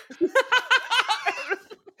Rick.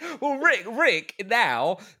 Well, Rick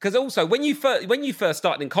now, because also when you first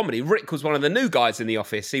started in comedy, Rick was one of the new guys in the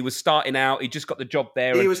office. He was starting out. He just got the job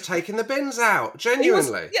there. He was taking the bins out,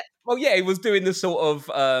 genuinely. He was doing the sort of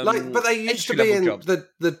but they used to be in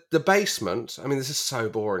the basement. I mean, this is so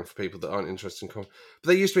boring for people that aren't interested in comedy. But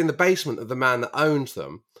they used to be in the basement of the man that owned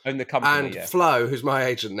them, owned the company. And Flo, who's my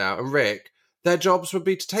agent now, and Rick. Their jobs would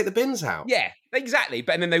be to take the bins out. Yeah, exactly.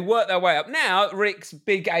 But and then they work their way up. Now, Rick's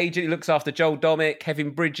big agent, he looks after Joel Dommett,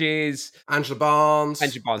 Kevin Bridges, Angela Barnes.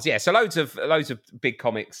 Yeah, so loads of big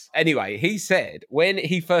comics. Anyway, he said when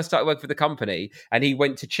he first started working for the company and he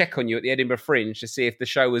went to check on you at the Edinburgh Fringe to see if the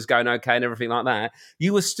show was going okay and everything like that,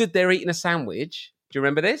 you were stood there eating a sandwich. Do you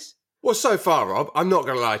remember this? Well, so far, Rob, I'm not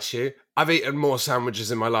going to lie to you. I've eaten more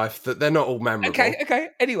sandwiches in my life that they're not all memorable. Okay.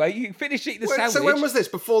 Anyway, you finished eating the sandwich. So when was this?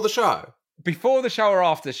 Before the show? Before the show or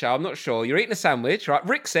after the show, I'm not sure. You're eating a sandwich, right?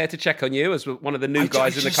 Rick's there to check on you as one of the new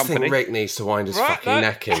guys in the company. I think Rick needs to wind his fucking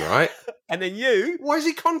neck in, right? And then you... Why has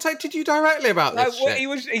he contacted you directly about this shit?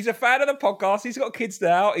 He's a fan of the podcast. He's got kids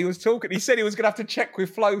now. He was talking... He said he was going to have to check with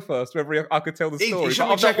Flo first whether I could tell the story. He should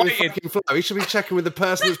be checking with fucking Flo. He should be checking with the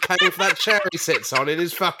person who's paying for that chair he sits on in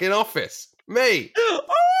his fucking office. Me.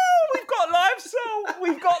 We've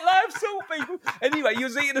got live salt, people. Anyway, you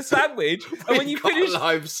was eating a sandwich, and when you finished,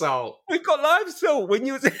 live salt. We've got live salt. When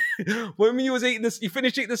you was eating this, you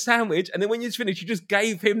finished eating the sandwich, and then when you was finished, you just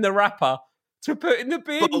gave him the wrapper to put in the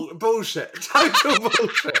bin. Bullshit. Total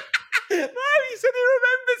bullshit. No, he said he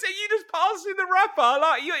remembers it. You just passed him the wrapper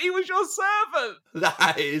like he was your servant.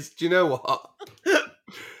 That is. Do you know what?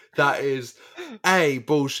 that is A,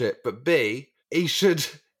 bullshit, but B, he should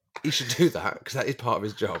do that because that is part of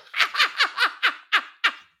his job.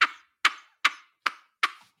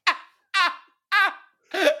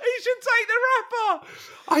 He should take the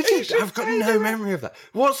rapper. I've got no memory of that.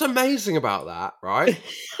 What's amazing about that, right?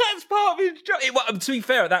 That's part of his job. Well, to be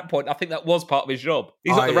fair, at that point, I think that was part of his job.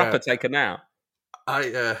 He's not the rapper taker now. I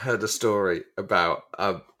heard a story about,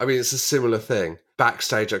 it's a similar thing.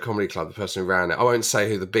 Backstage at Comedy Club, the person who ran it, I won't say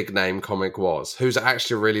who the big name comic was, who's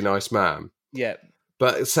actually a really nice man. Yeah.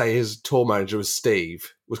 But say his tour manager was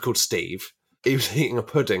called Steve. He was eating a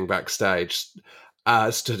pudding backstage,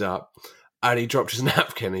 stood up, and he dropped his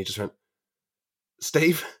napkin, and he just went,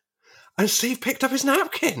 Steve? And Steve picked up his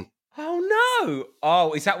napkin. Oh, no.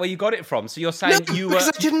 Oh, is that where you got it from? So you're saying no, you were... because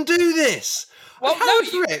I didn't do this. Well,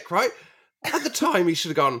 Rick, right? At the time, he should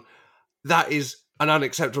have gone, that is an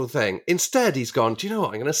unacceptable thing. Instead, he's gone, do you know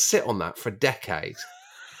what? I'm going to sit on that for a decade.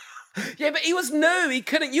 Yeah, but he was new. He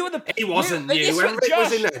couldn't. You were the. He wasn't new. When Rick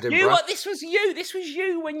was in Edinburgh. This was you. This was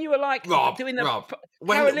you when you were like doing the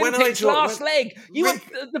Paralympics last leg. You were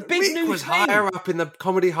the big Rick new was thing. higher up in the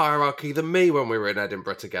comedy hierarchy than me when we were in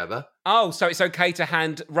Edinburgh together. Oh, so it's okay to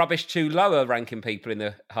hand rubbish to lower ranking people in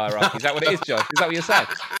the hierarchy. Is that what it is, Josh? Is that what you're saying?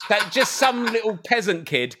 That just some little peasant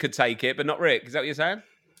kid could take it, but not Rick. Is that what you're saying?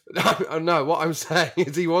 No, what I'm saying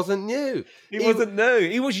is he wasn't new. He wasn't new.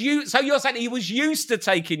 He was you. So you're saying he was used to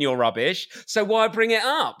taking your rubbish. So why bring it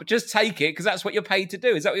up? Just take it because that's what you're paid to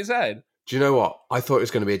do. Is that what you're saying? Do you know what? I thought it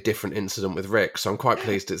was going to be a different incident with Rick, so I'm quite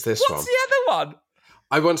pleased it's this one. What's the other one?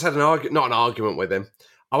 I once had not an argument with him.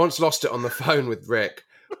 I once lost it on the phone with Rick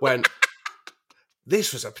when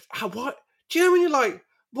this was what? Do you know when you're like,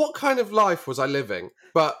 what kind of life was I living?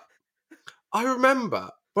 But I remember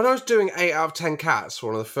when I was doing 8 out of 10 cats for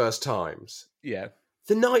one of the first times. Yeah.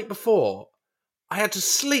 The night before, I had to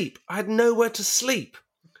sleep. I had nowhere to sleep.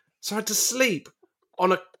 So I had to sleep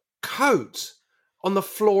on a coat on the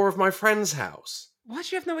floor of my friend's house. Why do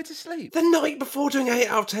you have nowhere to sleep? The night before doing 8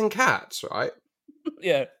 out of 10 cats, right?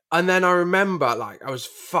 Yeah. And then I remember, I was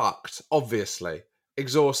fucked, obviously,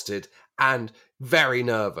 exhausted, and very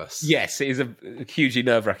nervous. Yes, it is a hugely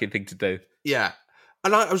nerve-wracking thing to do. Yeah.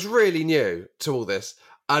 And I was really new to all this.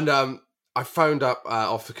 And I phoned up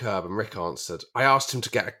off the curb and Rick answered. I asked him to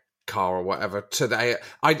get a car or whatever.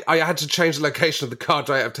 I had to change the location of the car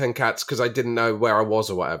to 8 out of 10 cats because I didn't know where I was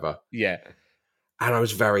or whatever. Yeah. And I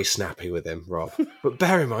was very snappy with him, Rob. But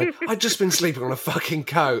bear in mind, I'd just been sleeping on a fucking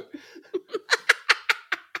coat.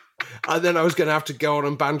 And then I was going to have to go on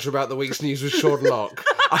and banter about the week's news with Sean Locke.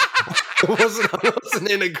 I wasn't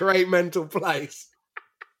in a great mental place.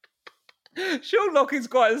 Sean Locke is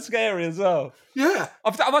quite scary as well. Yeah.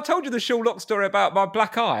 Have I told you the Sean Locke story about my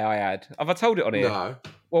black eye I had? Have I told it on here? No.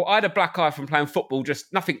 Well, I had a black eye from playing football,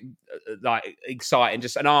 just nothing exciting,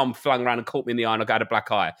 just an arm flung around and caught me in the eye and I had a black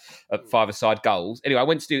eye at 5-a-side goals. Anyway, I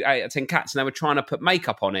went to do 8 out of 10 cats and they were trying to put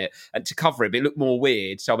makeup on it and to cover it, but it looked more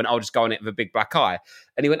weird. So I went, I'll just go on it with a big black eye.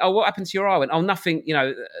 And he went, oh, what happened to your eye? I went, oh, nothing,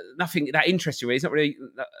 nothing that interesting really. It's not really,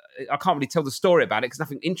 I can't really tell the story about it because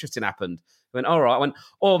nothing interesting happened. I went, all right. I went,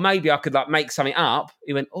 or maybe I could make something up.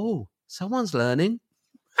 He went, oh, someone's learning.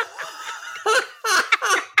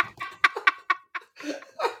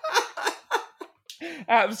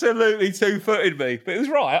 Absolutely two-footed me. But it was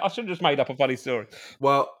right. I should have just made up a funny story.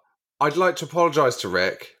 Well, I'd like to apologise to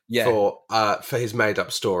Rick for his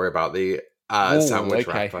made-up story about the sandwich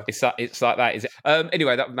wrapper. It's like that, is it?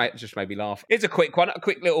 Anyway, that just made me laugh. It's a quick one, a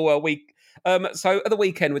quick little week. So at the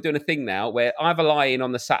weekend, we're doing a thing now where I have a lie-in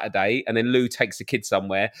on the Saturday and then Lou takes the kids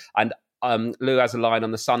somewhere and Lou has a line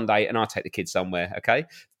on the Sunday and I take the kids somewhere, okay?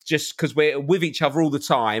 Just because we're with each other all the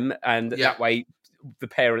time and that way the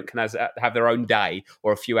parent can have their own day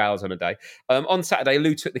or a few hours on a day. On Saturday,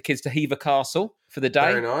 Lou took the kids to Hever Castle for the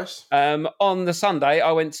day. Very nice. On the Sunday,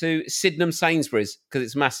 I went to Sydenham Sainsbury's because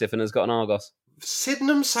it's massive and has got an Argos.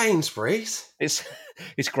 Sydenham Sainsbury's? It's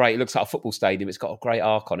great. It looks like a football stadium. It's got a great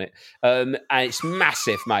arc on it. And it's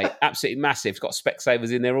massive, mate. Absolutely massive. It's got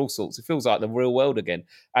Specsavers in there, all sorts. It feels like the real world again.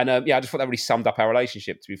 And I just thought that really summed up our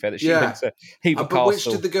relationship, to be fair, that she went to Hever Castle. But which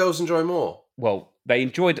did the girls enjoy more? Well, they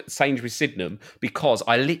enjoyed Sainsbury's Sydenham because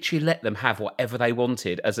I literally let them have whatever they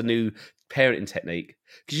wanted as a new parenting technique.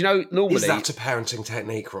 Because normally is that a parenting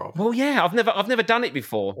technique, Rob? Well, yeah, I've never done it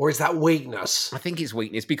before. Or is that weakness? I think it's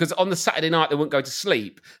weakness because on the Saturday night they wouldn't go to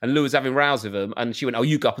sleep, and Lou was having rows with them, and she went, "Oh,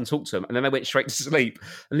 you go up and talk to them," and then they went straight to sleep.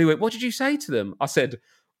 And Lou went, "What did you say to them?" I said,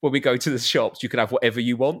 when we go to the shops, you can have whatever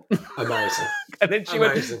you want. Amazing. And then she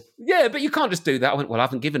went, "Yeah, but you can't just do that." I went, "Well, I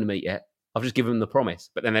haven't given them it yet. I've just given them the promise."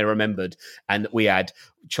 But then they remembered, and we had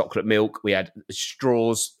chocolate milk, we had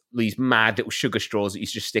straws, these mad little sugar straws that you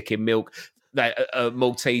just stick in milk,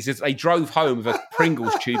 Maltesers. They drove home with a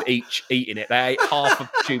Pringles tube each, eating it. They ate half a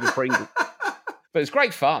tube of Pringles. But it's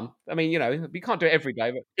great fun. I mean, you can't do it every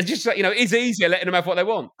day, but it's just, it's easier letting them have what they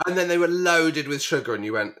want. And then they were loaded with sugar, and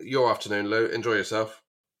you went, "Your afternoon, Lou. Enjoy yourself."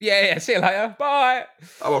 Yeah. See you later. Bye.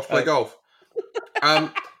 I'm off to play golf.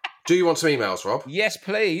 Do you want some emails, Rob? Yes,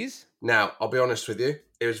 please. Now, I'll be honest with you.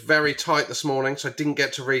 It was very tight this morning, so I didn't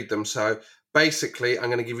get to read them. So basically, I'm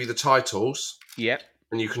going to give you the titles. Yep.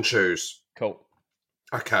 And you can choose. Cool.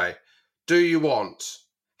 Okay. Do you want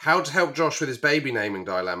How to Help Josh with His Baby Naming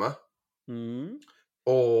Dilemma?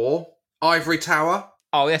 Or Ivory Tower?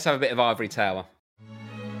 Oh, let's have a bit of Ivory Tower.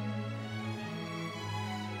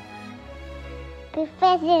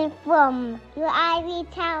 Professor from your Ivory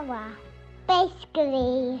Tower.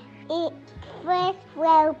 Basically, it's first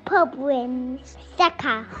world problems.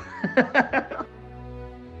 Sucker.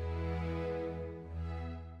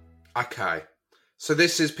 Okay. So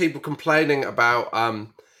this is people complaining about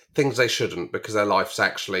things they shouldn't because their life's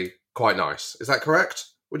actually quite nice. Is that correct?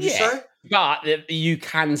 Would you say? But you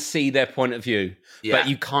can see their point of view, but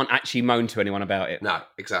you can't actually moan to anyone about it. No,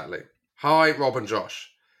 exactly. Hi, Rob and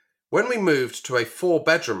Josh. When we moved to a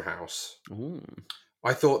 4-bedroom house,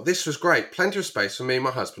 I thought this was great. Plenty of space for me,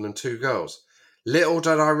 my husband, and 2 girls. Little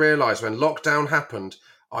did I realise when lockdown happened,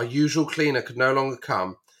 our usual cleaner could no longer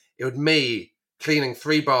come. It would me cleaning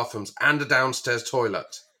 3 bathrooms and a downstairs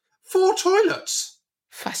toilet. 4 toilets?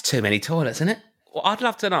 That's too many toilets, isn't it? Well, I'd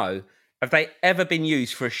love to know, have they ever been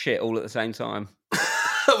used for a shit all at the same time?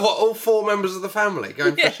 What, all 4 members of the family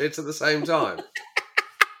going for shit at the same time?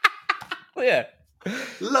 Well, yeah.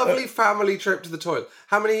 Lovely family trip to the toilet.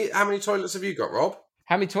 How many toilets have you got, Rob?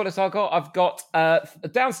 How many toilets I've got? I've got a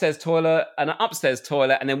downstairs toilet and an upstairs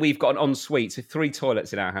toilet, and then we've got an ensuite, so 3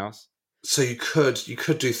 toilets in our house. So you could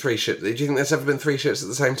do 3 shits. Do you think there's ever been 3 shits at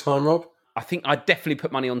the same time, Rob? I think I'd definitely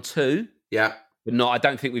put money on 2. Yeah. But I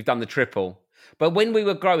don't think we've done the triple. But when we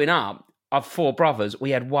were growing up, I've 4 brothers.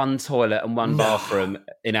 We had 1 toilet and 1 bathroom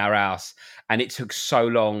in our house, and it took so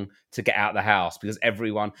long to get out of the house because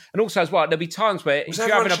everyone, and also as well, there'd be times where was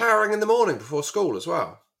everyone showering in the morning before school as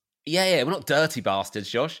well? Yeah, we're not dirty bastards,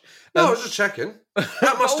 Josh. No, I was just checking.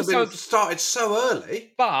 That must have been started so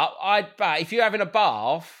early. But I'd bet if you're having a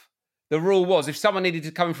bath, the rule was if someone needed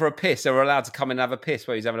to come in for a piss, they were allowed to come in and have a piss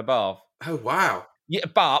while he's having a bath. Oh wow. Yeah,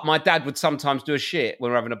 but my dad would sometimes do a shit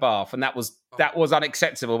when we were having a bath, and that was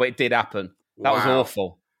unacceptable, but it did happen. That was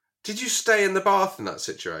awful. Did you stay in the bath in that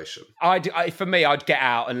situation? For me, I'd get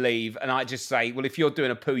out and leave, and I'd just say, well, if you're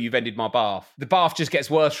doing a poo, you've ended my bath. The bath just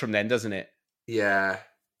gets worse from then, doesn't it? Yeah.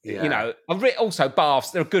 Also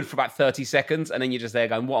baths, they're good for about 30 seconds, and then you're just there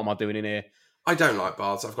going, what am I doing in here? I don't like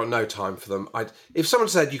baths. I've got no time for them. If someone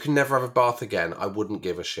said you can never have a bath again, I wouldn't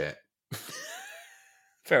give a shit.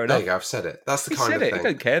 Fair enough. There you go, I've said it. That's the kind of thing. He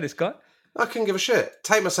don't care, this guy. I couldn't give a shit.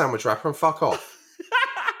 Take my sandwich wrapper and fuck off.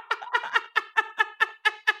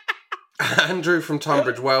 Andrew from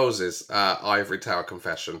Tunbridge Wells' Ivory Tower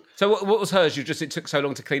confession. So what was hers? It took so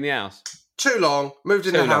long to clean the house? Too long. Moved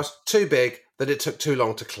into a house too big that it took too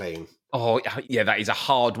long to clean. Oh, yeah, that is a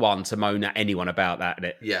hard one to moan at anyone about, that, isn't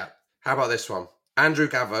it? Yeah. How about this one? Andrew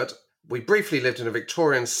Gavard. We briefly lived in a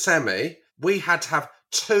Victorian semi. We had to have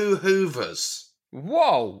 2 hoovers.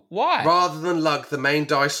 Whoa, why? Rather than lug the main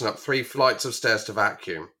Dyson up 3 flights of stairs to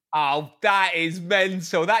vacuum. Oh, that is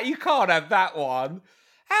mental. You can't have that one.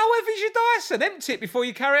 How heavy's your Dyson? Empty it before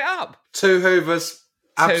you carry it up. 2 hoovers.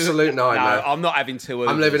 Absolute nightmare. No, I'm not having 2 hoovers.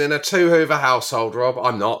 I'm living in a 2 hoover household, Rob.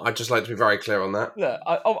 I'm not. I'd just like to be very clear on that. Look,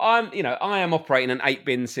 I am operating an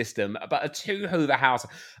 8-bin system, but a 2 hoover house.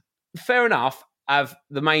 Fair enough. I have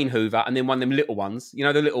the main hoover and then one of them little ones. You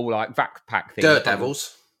know, the little vac pack thing. Dirt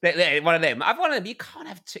Devils. One of them. I've one of them. You can't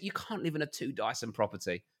have 2. You can't live in a 2 Dyson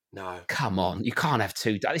property. No. Come on. You can't have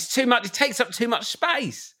 2. It's too much. It takes up too much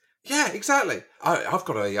space. Yeah, exactly. I've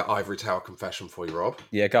got a Ivory Tower confession for you, Rob.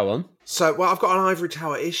 Yeah, go on. So, I've got an Ivory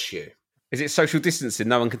Tower issue. Is it social distancing?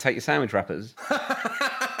 No one can take your sandwich wrappers? You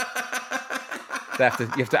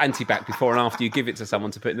have to anti-back before and after you give it to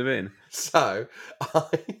someone to put in the bin. So,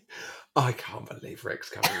 I can't believe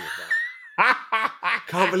Rick's coming with that.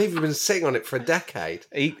 Can't believe you've been sitting on it for a decade.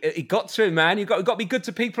 He got to him, man. You've got to be good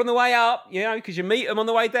to people on the way up, because you meet them on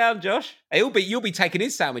the way down, Josh. You'll be taking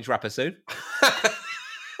his sandwich wrapper soon.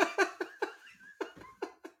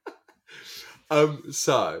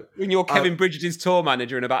 When you're Kevin Bridges' tour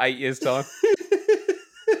manager in about 8 years' time.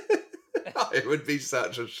 It would be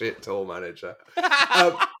such a shit tour manager.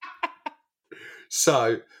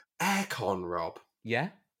 Aircon, Rob. Yeah?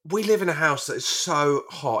 We live in a house that is so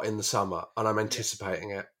hot in the summer, and I'm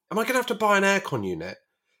anticipating it. Am I going to have to buy an aircon unit?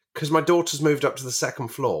 because my daughter's moved up to the second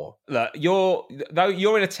floor. Look, you're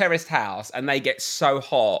in a terraced house and they get so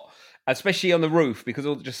hot, especially on the roof because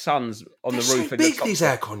all the sun's on the roof. So big, these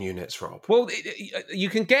aircon units, Rob. Well, you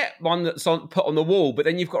can get one that's put on the wall, but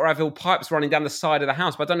then you've got to have all pipes running down the side of the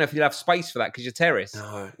house. But I don't know if you'll have space for that because you're terraced.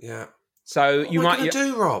 No, yeah. So what am I going to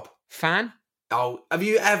do, Rob? Fan? Oh, have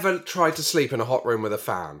you ever tried to sleep in a hot room with a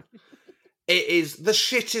fan? It is the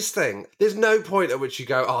shittest thing. There's no point at which you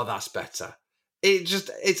go, oh, that's better. It's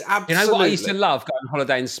absolutely... You know what I used to love? Going on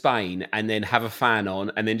holiday in Spain and then have a fan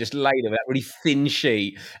on and then just lay there with that really thin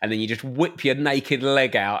sheet and then you just whip your naked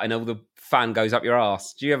leg out and all the fan goes up your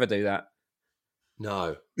arse. Do you ever do that?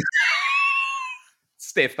 No.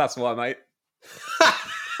 Stiff, that's why, mate.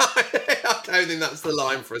 I don't think that's the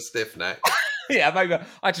line for a stiff neck. Yeah, maybe.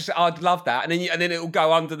 I'd love that, and then it'll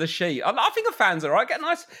go under the sheet. I think a fan's all right.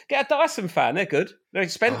 Get a Dyson fan. They're good. They're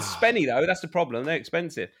expensive, spenny though. That's the problem. They're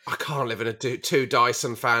expensive. I can't live in a two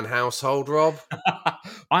Dyson fan household, Rob.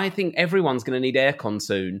 I think everyone's going to need aircon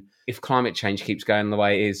soon if climate change keeps going the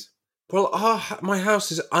way it is. Well, my house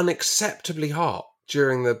is unacceptably hot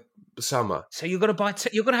during the summer. So you're going to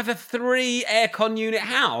you're going to have a 3 aircon unit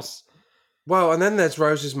house. Well, and then there's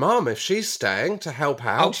Rose's mum, if she's staying to help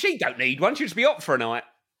out. Oh, she don't need one. She'll just be up for a night.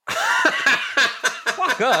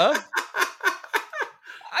 Fuck her.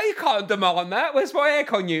 You can't demand that. Where's my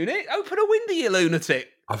aircon unit? Open a window, you lunatic.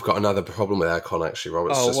 I've got another problem with aircon, actually, Rob.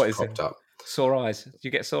 It's just popped up. Sore eyes. Do you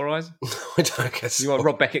get sore eyes? I don't get sore. You want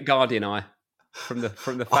Rob Beckett Guardian eye from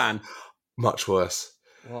the fan? Much worse.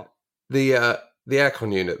 What? The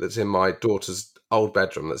aircon unit that's in my daughter's old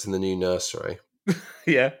bedroom that's in the new nursery.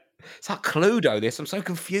 Yeah. It's like Cluedo, this. I'm so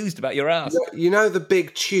confused about your ass. You know the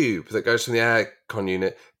big tube that goes from the aircon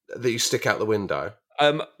unit that you stick out the window?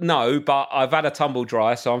 No, but I've had a tumble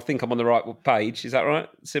dryer, so I think I'm on the right page. Is that right?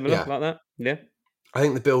 Similar, like that? Yeah. I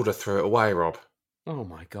think the builder threw it away, Rob. Oh,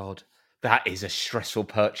 my God. That is a stressful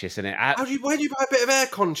purchase, isn't it? Where do you buy a bit of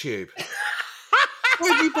aircon tube?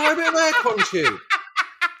 Where do you buy a bit of aircon tube?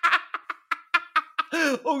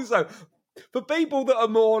 Also, for people that are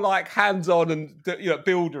more like hands-on and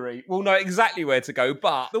buildery, will know exactly where to go.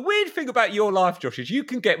 But the weird thing about your life, Josh, is you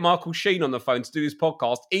can get Michael Sheen on the phone to do this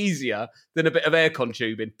podcast easier than a bit of aircon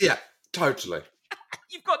tubing. Yeah, totally.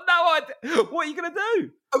 You've got no idea. What are you going to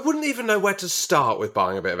do? I wouldn't even know where to start with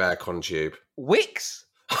buying a bit of aircon tube. Wicks?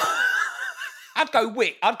 I'd go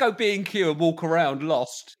Wick. I'd go B&Q and walk around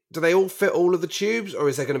lost. Do they all fit all of the tubes, or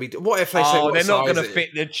is there going to be... What if they say they're not going to fit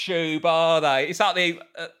the tube, are they? It's like the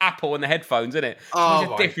Apple and the headphones, isn't it? Oh,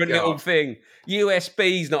 it's a different little thing.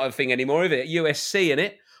 USB's not a thing anymore, is it? USC in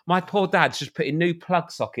it. My poor dad's just putting new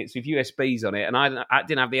plug sockets with USBs on it, and I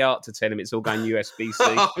didn't have the art to tell him it's all going USB-C.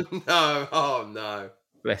 Oh, no.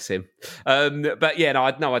 Bless him. But yeah, no, I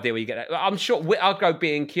had no idea where you get that. I'm sure I'll go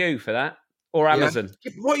B&Q for that, or Amazon.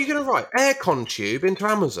 Yeah. What are you going to write? Aircon tube into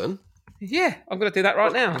Amazon? Yeah, I'm going to do that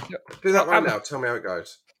right now. Do that right now. Tell me how it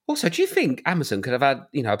goes. Also, do you think Amazon could have had,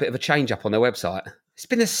 a bit of a change up on their website? It's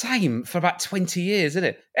been the same for about 20 years, isn't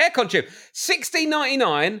it? Aircon tube,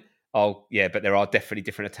 $16.99. Oh, yeah, but there are definitely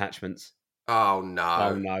different attachments. Oh, no.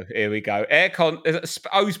 Oh, no. Here we go. Aircon,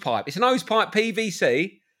 hose pipe. It's an hose pipe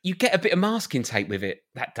PVC. You get a bit of masking tape with it.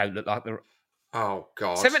 That don't look like the... Oh,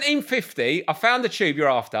 God. $17.50. I found the tube you're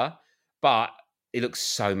after, but it looks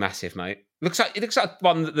so massive, mate. It looks like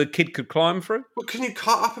one that the kid could climb through. Well, can you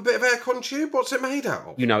cut up a bit of aircon tube? What's it made out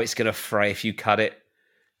of? You know it's going to fray if you cut it.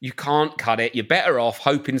 You can't cut it. You're better off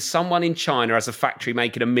hoping someone in China has a factory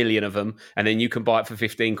making 1 million of them, and then you can buy it for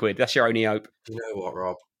 15 quid. That's your only hope. You know what,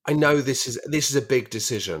 Rob? I know this is a big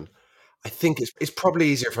decision. I think it's probably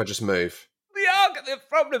easier if I just move. The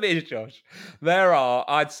problem is, Josh, there are,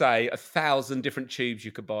 I'd say, 1,000 different tubes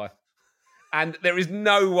you could buy. And there is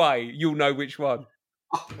no way you'll know which one.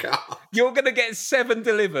 Oh, God. You're going to get 7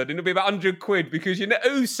 delivered and it'll be about 100 quid because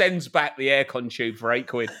who sends back the aircon tube for 8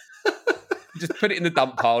 quid? You just put it in the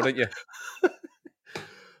dump pile, don't you?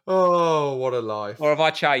 Oh, what a life. Or have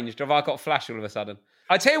I changed? Have I got flash all of a sudden?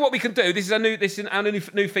 I tell you what we can do. This is our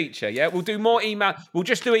new feature, yeah? We'll do more email. We'll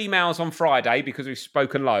just do emails on Friday because we've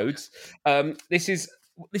spoken loads. This is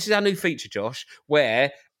our new feature, Josh,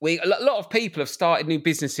 where a lot of people have started new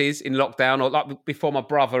businesses in lockdown, or like before my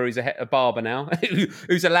brother, who's a barber now,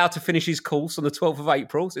 who's allowed to finish his course on the 12th of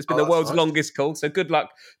April. So it's been the world's longest course. So good luck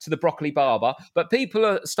to the broccoli barber. But people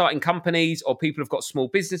are starting companies, or people have got small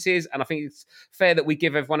businesses. And I think it's fair that we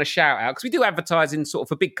give everyone a shout out, because we do advertising sort of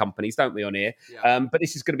for big companies, don't we, on here? Yeah. But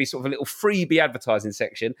this is going to be sort of a little freebie advertising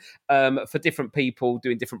section for different people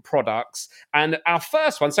doing different products. And our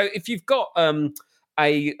first one, so if you've got...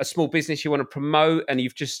 a small business you want to promote and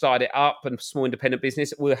you've just started it up, and small independent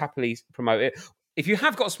business, we'll happily promote it. If you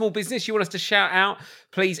have got a small business you want us to shout out,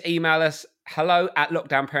 please email us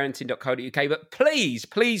hello@lockdownparenting.co.uk. But please,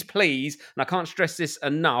 please, please, and I can't stress this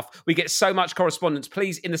enough, we get so much correspondence.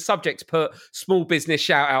 Please, in the subject, put small business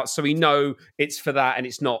shout out so we know it's for that and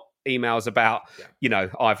it's not emails about,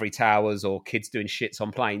 ivory towers or kids doing shits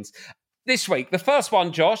on planes. This week, the first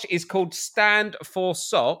one, Josh, is called Stand for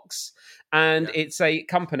Socks. And it's a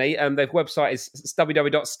company, their website is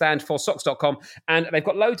www.standforsocks.com, and they've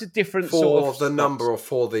got loads of different For the number or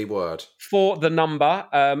for the word? For the number.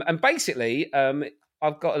 And basically,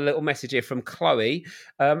 I've got a little message here from Chloe.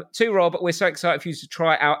 To Rob, we're so excited for you to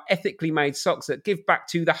try our ethically made socks that give back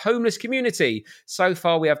to the homeless community. So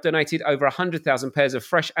far, we have donated over 100,000 pairs of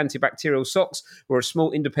fresh antibacterial socks. We're a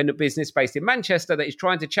small independent business based in Manchester that is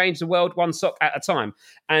trying to change the world one sock at a time.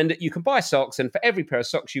 And you can buy socks, and for every pair of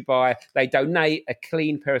socks you buy, they donate a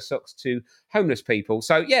clean pair of socks to homeless people.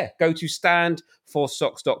 So, go to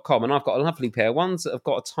standforsocks.com. And I've got a lovely pair. Ones that have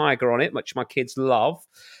got a tiger on it, which my kids love.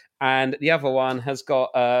 And the other one has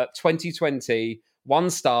got 2020, 1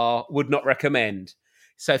 star, would not recommend.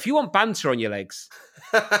 So if you want banter on your legs,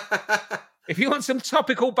 if you want some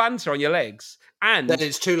topical banter on your legs, and then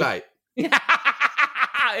it's too late.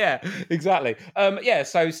 Yeah, exactly.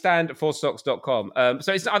 So standforsocks.com. I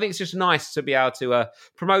think it's just nice to be able to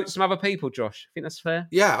promote some other people, Josh. I think that's fair.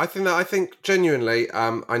 Yeah, I think genuinely,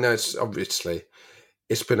 I know it's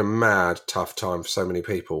been a mad, tough time for so many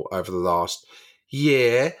people over the last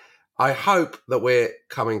year. I hope that we're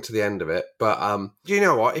coming to the end of it. But you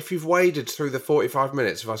know what? If you've waded through the 45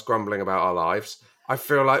 minutes of us grumbling about our lives, I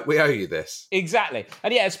feel like we owe you this. Exactly.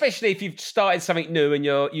 And especially if you've started something new and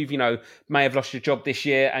you've may have lost your job this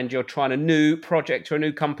year and you're trying a new project or a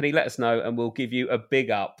new company, let us know and we'll give you a big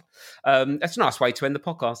up. That's a nice way to end the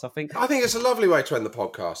podcast, I think. I think it's a lovely way to end the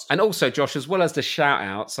podcast. And also, Josh, as well as the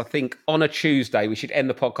shout-outs, I think on a Tuesday we should end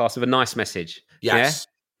the podcast with a nice message. Yes.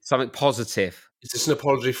 Yeah? Something positive. Is this an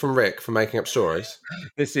apology from Rick for making up stories?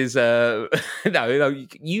 This is no.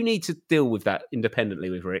 You need to deal with that independently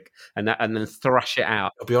with Rick, and then thrash it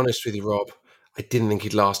out. I'll be honest with you, Rob. I didn't think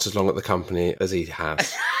he'd last as long at the company as he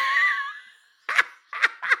has.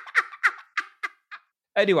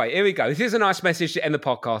 Anyway, here we go. This is a nice message to end the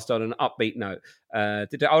podcast on an upbeat note. I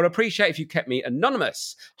would appreciate if you kept me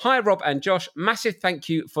anonymous. Hi, Rob and Josh. Massive thank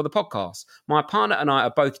you for the podcast. My partner and I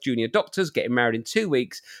are both junior doctors, getting married in 2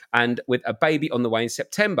 weeks and with a baby on the way in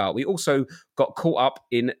September. We also got caught up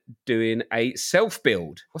in doing a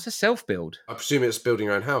self-build. What's a self-build? I presume it's building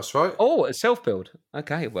your own house, right? Oh, a self-build.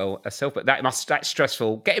 Okay, well, a self-build. That's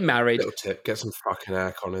stressful. Getting married. Little tip, get some fucking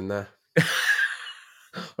aircon in there.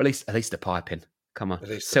 Or at least the piping. Come on,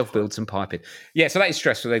 self-build some piping. Yeah, so that is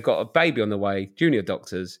stressful. They've got a baby on the way, junior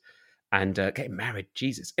doctors, and getting married.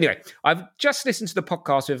 Jesus. Anyway, I've just listened to the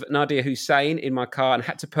podcast with Nadia Hussein in my car and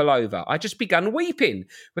had to pull over. I just begun weeping.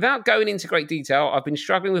 Without going into great detail, I've been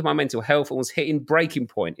struggling with my mental health and was hitting breaking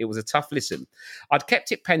point. It was a tough listen. I'd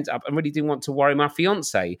kept it pent up and really didn't want to worry my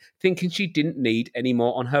fiancée, thinking she didn't need any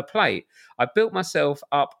more on her plate. I built myself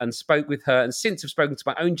up and spoke with her, and since I've spoken to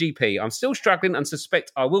my own GP, I'm still struggling and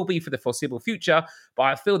suspect I will be for the foreseeable future, but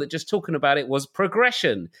I feel that just talking about it was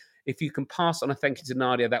progression. If you can pass on a thank you to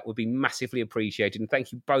Nadia, that would be massively appreciated. And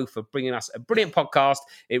thank you both for bringing us a brilliant podcast.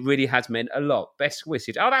 It really has meant a lot. Best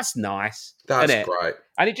wishes. Oh, that's nice. That's great.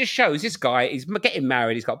 And it just shows this guy is getting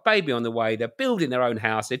married. He's got a baby on the way. They're building their own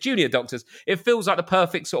house. They're junior doctors. It feels like the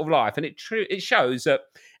perfect sort of life. And it shows that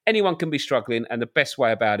anyone can be struggling. And the best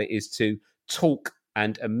way about it is to talk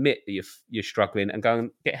and admit that you're struggling and go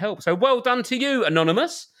and get help. So well done to you,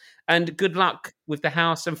 Anonymous. And good luck with the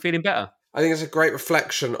house and feeling better. I think it's a great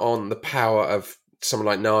reflection on the power of someone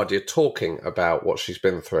like Nadia talking about what she's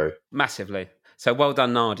been through. Massively. So well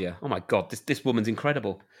done, Nadia. Oh my God, this woman's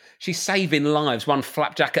incredible. She's saving lives one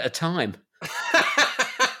flapjack at a time.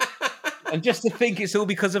 And just to think it's all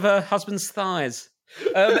because of her husband's thighs.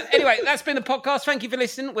 Anyway, that's been the podcast. Thank you for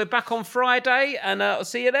listening. We're back on Friday and I'll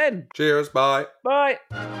see you then. Cheers. Bye. Bye.